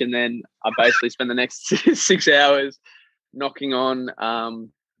speech, and then I basically spend the next 6 hours knocking on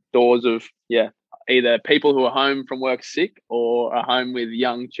doors of either people who are home from work sick or are home with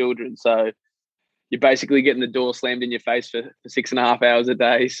young children. So you're basically getting the door slammed in your face for 6.5 hours a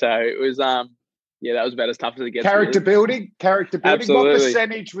day. So it was that was about as tough as it gets. Character building. Absolutely. What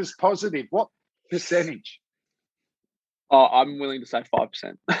percentage was positive? What percentage? Oh, I'm willing to say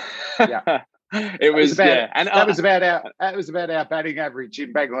 5%. Yeah. It was that was about our batting average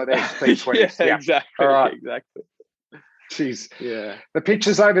in Bangladesh T20s. Yeah, exactly. All right. Exactly. Jeez. Yeah. The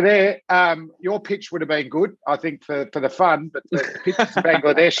pitches over there, your pitch would have been good, I think, for the fun, but the pitches in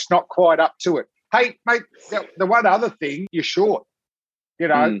Bangladesh not quite up to it. Hey, mate, the one other thing, you're short. You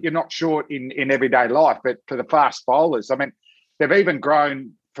know, you're not short in everyday life, but for the fast bowlers, I mean, they've even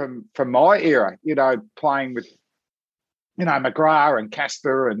grown from my era, you know, playing with, you know, McGrath and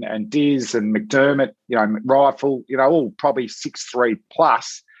Casper and Diz and McDermott, you know, Rifle, you know, all probably 6'3"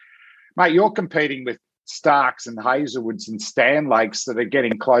 plus. Mate, you're competing with Starks and Hazelwoods and Stanlakes that are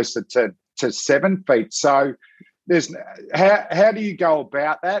getting closer to 7 feet. So there's how do you go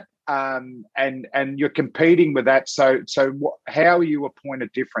about that? And you're competing with that. So how are you a point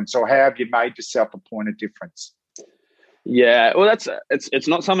of difference, or how have you made yourself a point of difference? Yeah, well, it's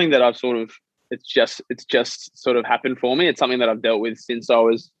not something that I've sort of. It's just sort of happened for me. It's something that I've dealt with since I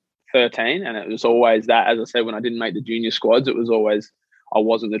was 13, and it was always that. As I said, when I didn't make the junior squads, it was always I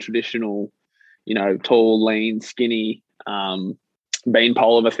wasn't the traditional, you know, tall, lean, skinny,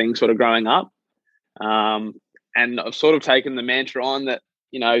 beanpole of a thing sort of growing up. And I've sort of taken the mantra on that,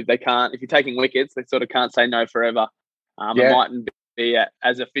 you know, they can't, if you're taking wickets, they sort of can't say no forever. It mightn't be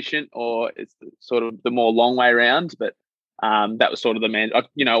as efficient, or it's sort of the more long way around, but that was sort of the man.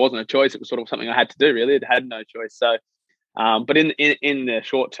 You know, it wasn't a choice. It was sort of something I had to do. Really, it had no choice. So, but in the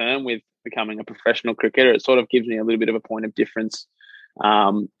short term, with becoming a professional cricketer, it sort of gives me a little bit of a point of difference,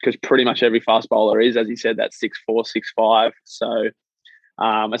 because pretty much every fast bowler is, as you said, that 6'4", 6'5". So,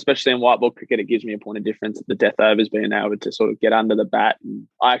 especially in white ball cricket, it gives me a point of difference. The death overs, being able to sort of get under the bat, and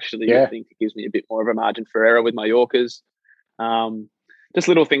I actually think it gives me a bit more of a margin for error with my Yorkers. Just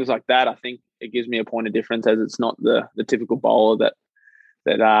little things like that. I think it gives me a point of difference, as it's not the typical bowler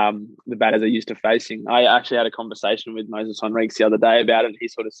that the batters are used to facing. I actually had a conversation with Moses Henriques the other day about it, and he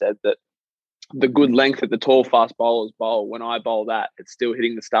sort of said that the good length that the tall fast bowlers bowl, when I bowl that, it's still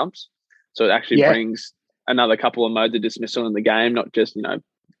hitting the stumps. So it actually brings another couple of modes of dismissal in the game, not just, you know,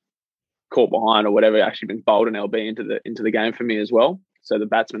 caught behind or whatever. It actually brings bowled an LB into the game for me as well. So the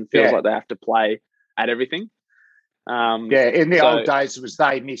batsman feels like they have to play at everything. In the old days, it was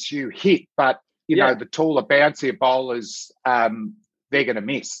they miss, you hit, but you know, the taller, bouncier bowlers, they're going to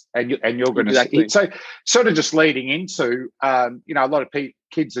miss, and you're going to hit. So, sort of just leading into, you know, a lot of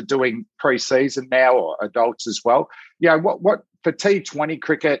kids are doing pre-season now, or adults as well. You know, what for T20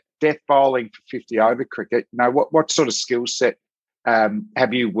 cricket, death bowling for 50 over cricket. You know, what sort of skill set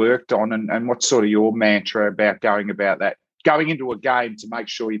have you worked on, and what's sort of your mantra about going into a game to make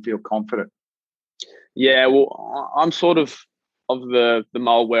sure you feel confident? Yeah, well, I'm sort of the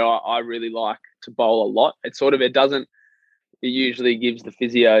mold where I really like to bowl a lot. It usually gives the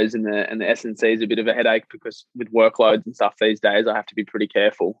physios and the S&Cs a bit of a headache, because with workloads and stuff these days, I have to be pretty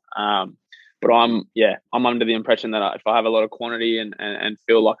careful. But I'm under the impression that if I have a lot of quantity and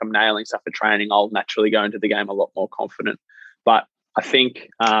feel like I'm nailing stuff for training, I'll naturally go into the game a lot more confident. But I think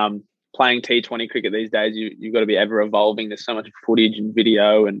playing T20 cricket these days, you've got to be ever evolving. There's so much footage and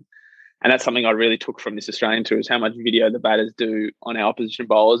video, and that's something I really took from this Australian tour, is how much video the batters do on our opposition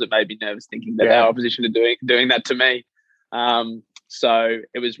bowlers. It made me nervous thinking that our opposition are doing that to me. So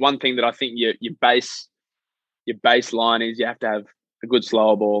it was one thing that I think your baseline is you have to have a good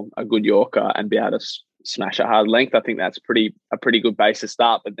slower ball, a good Yorker, and be able to smash a hard length. I think that's a pretty good base to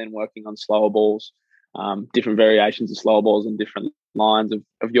start, but then working on slower balls, different variations of slower balls and different lines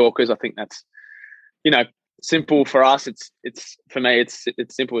of Yorkers. I think that's, you know, simple for us. It's for me, it's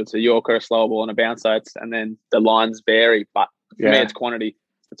simple. It's a Yorker, a slower ball, and a bouncer. And then the lines vary, but for me, it's quantity.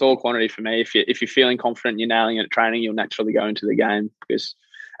 It's all quantity for me. If you're feeling confident, you're nailing it at training, you'll naturally go into the game, because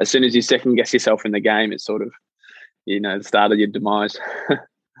as soon as you second guess yourself in the game, it's sort of, you know, the start of your demise.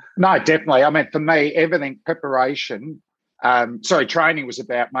 No, definitely. I mean, for me, everything preparation. Training was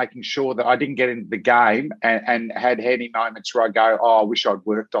about making sure that I didn't get into the game and had any moments where I go, I wish I'd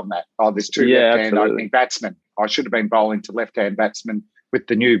worked on that. Oh, there's two left-hand opening batsmen. I should have been bowling to left-hand batsmen with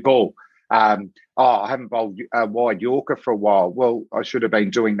the new ball. I haven't bowled a wide Yorker for a while. Well, I should have been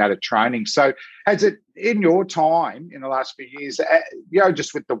doing that at training. So has it, in your time in the last few years, you know,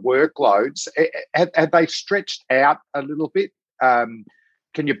 just with the workloads, have they stretched out a little bit?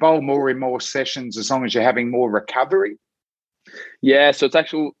 can you bowl more in more sessions as long as you're having more recovery? Yeah, so it's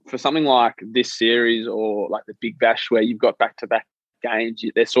actually for something like this series or like the Big Bash where you've got back-to-back games,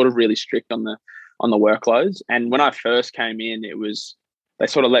 they're sort of really strict on the workloads. And when I first came in, they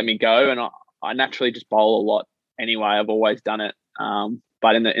sort of let me go, and I naturally just bowl a lot anyway. I've always done it.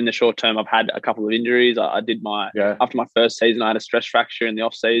 But in the short term, I've had a couple of injuries. I did after my first season, I had a stress fracture in the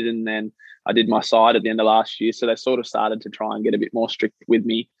off season. Then I did my side at the end of last year. So they sort of started to try and get a bit more strict with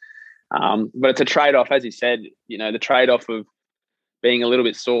me. But it's a trade-off, as you said, the trade-off of being a little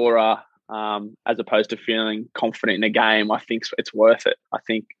bit sorer as opposed to feeling confident in a game. I think it's worth it. I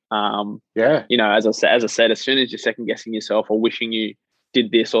think, as I said, as soon as you're second guessing yourself or wishing you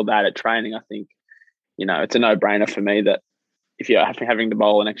did this or that at training, I think, it's a no-brainer for me that if you're having to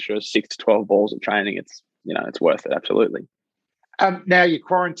bowl an extra 6 to 12 balls at training, it's worth it. Absolutely. Now you're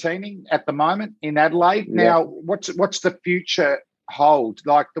quarantining at the moment in Adelaide. Yeah. Now, what's the future hold?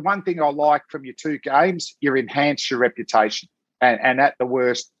 Like, the one thing I like from your 2 games, you enhance your reputation. And at the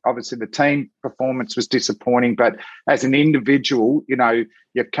worst, obviously the team performance was disappointing, but as an individual,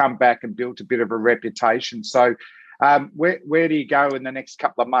 you've come back and built a bit of a reputation. So where do you go in the next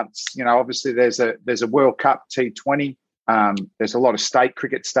couple of months? Obviously there's a World Cup T20. There's a lot of state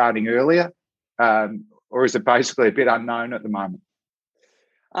cricket starting earlier, or is it basically a bit unknown at the moment?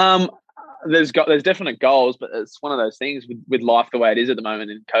 There's definite goals, but it's one of those things with life the way it is at the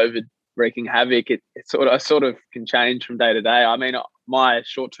moment and COVID wreaking havoc. It sort of can change from day to day. I mean, my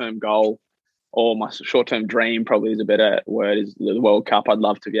short-term goal or my short-term dream probably is a better word is the World Cup. I'd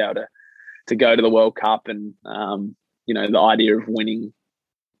love to be able to go to the World Cup and the idea of winning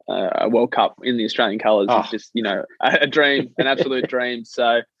a World Cup in the Australian colours is just a dream, an absolute dream.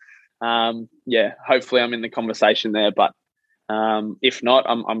 So hopefully I'm in the conversation there, but if not,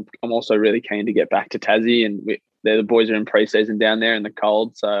 I'm also really keen to get back to Tassie, and the boys are in pre-season down there in the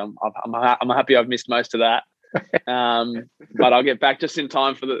cold, so I'm happy I've missed most of that. But I'll get back just in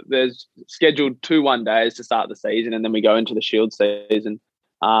time for there's scheduled 2 1-days to start the season, and then we go into the Shield season.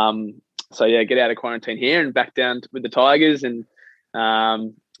 Get out of quarantine here and back down with the Tigers, and a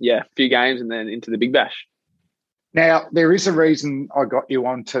few games, and then into the Big Bash. Now, there is a reason I got you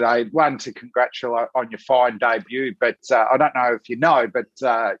on today. One, to congratulate on your fine debut, but I don't know if you know, but,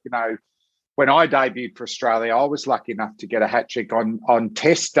 when I debuted for Australia, I was lucky enough to get a hat-trick on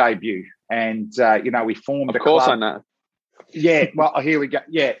Test debut. And, we formed a club. Of course I know. Yeah, well, here we go.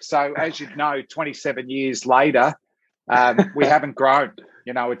 Yeah, so as you know, 27 years later, we haven't grown.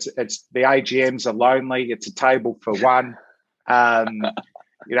 It's the AGMs are lonely. It's a table for one. I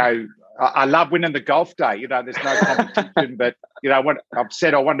love winning the golf day. There's no competition, but, I've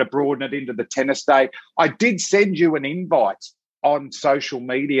said I want to broaden it into the tennis day. I did send you an invite on social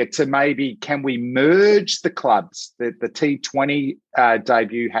media to maybe, can we merge the clubs, the T20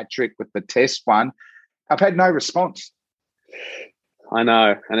 debut hat-trick with the Test one? I've had no response. I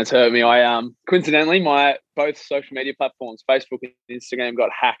know, and it's hurt me. I coincidentally, my both social media platforms, Facebook and Instagram,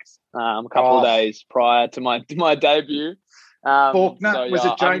 got hacked a couple of days prior to my debut. Faulkner? So, was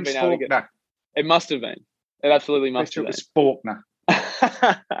it James Faulkner? It must have been. It absolutely must have been. It was Faulkner.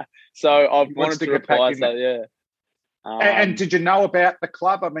 So I've wanted to reply. So yeah. And did you know about the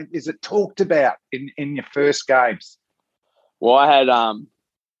club? I mean, is it talked about in your first games? Well, I had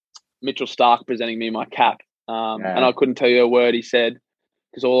Mitchell Starc presenting me my cap, and I couldn't tell you a word he said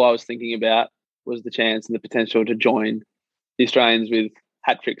because all I was thinking about was the chance and the potential to join the Australians with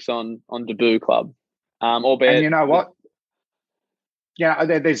hat-tricks on debut club. Albeit, and you know what?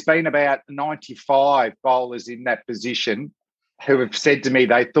 There's been about 95 bowlers in that position who have said to me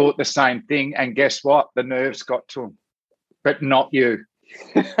they thought the same thing, and guess what? The nerves got to them. But not you.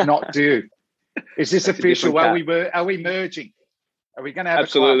 Not you. Is this official? Are we merging? Are we going to have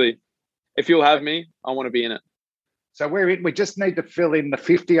absolutely? A club? If you'll have me, I want to be in it. So we're in. We just need to fill in the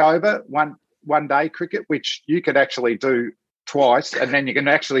 50 over one day cricket, which you could actually do twice, and then you can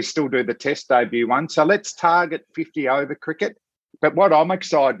actually still do the Test debut one. So let's target 50 over cricket. But what I'm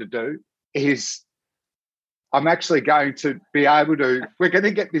excited to do is I'm actually going to be able to. We're going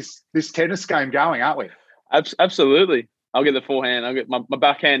to get this tennis game going, aren't we? Absolutely. I'll get the forehand. I'll get my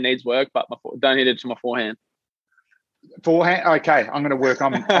backhand needs work, but don't hit it to my forehand. Forehand. Okay, I'm going to work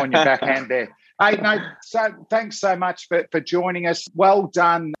on your backhand there. Hey, no. So thanks so much for joining us. Well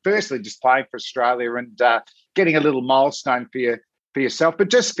done. Firstly, just playing for Australia and getting a little milestone for yourself. But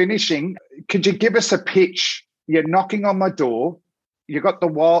just finishing, could you give us a pitch? You're knocking on my door. You got the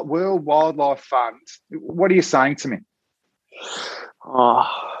World Wildlife Fund. What are you saying to me?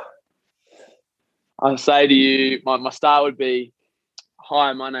 I'll say to you, my start would be,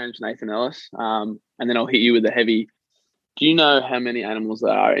 hi, my name's Nathan Ellis, and then I'll hit you with a heavy, do you know how many animals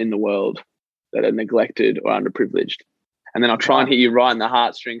there are in the world that are neglected or underprivileged? And then I'll try and hit you right in the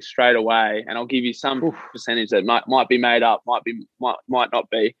heartstrings straight away, and I'll give you some percentage that might be made up, might not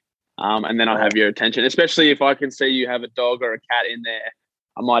be, and then I'll have your attention. Especially if I can see you have a dog or a cat in there,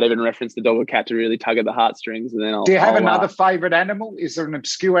 I might even reference the dog or cat to really tug at the heartstrings. And then do you have another favourite animal? Is there an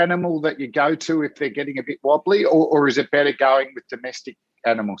obscure animal that you go to if they're getting a bit wobbly, or is it better going with domestic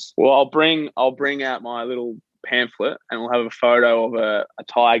animals? Well, I'll bring out my little pamphlet, and we'll have a photo of a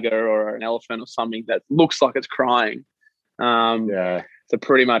tiger or an elephant or something that looks like it's crying. To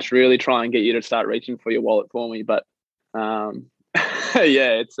pretty much really try and get you to start reaching for your wallet for me. But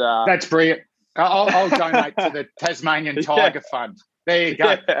it's that's brilliant. I'll donate to the Tasmanian Tiger Fund. There you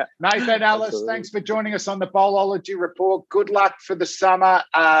go. Yeah. Nathan, Ellis, absolutely. Thanks for joining us on the Bowlology Report. Good luck for the summer.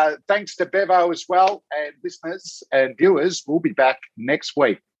 Thanks to Bevo as well. And listeners and viewers, we'll be back next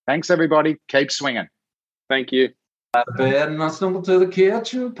week. Thanks, everybody. Keep swinging. Thank you. Out of bed and I stumble to the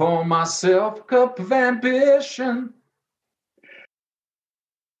kitchen, pour myself a cup of ambition.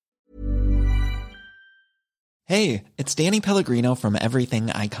 Hey, it's Danny Pellegrino from Everything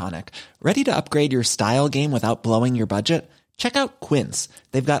Iconic. Ready to upgrade your style game without blowing your budget? Check out Quince.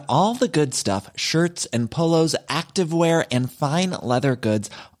 They've got all the good stuff, shirts and polos, activewear, and fine leather goods,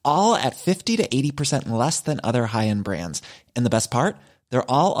 all at 50 to 80% less than other high-end brands. And the best part?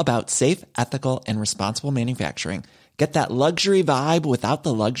 They're all about safe, ethical, and responsible manufacturing. Get that luxury vibe without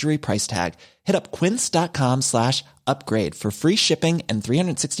the luxury price tag. Hit up quince.com/upgrade for free shipping and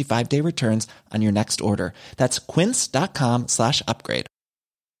 365-day returns on your next order. That's quince.com/upgrade.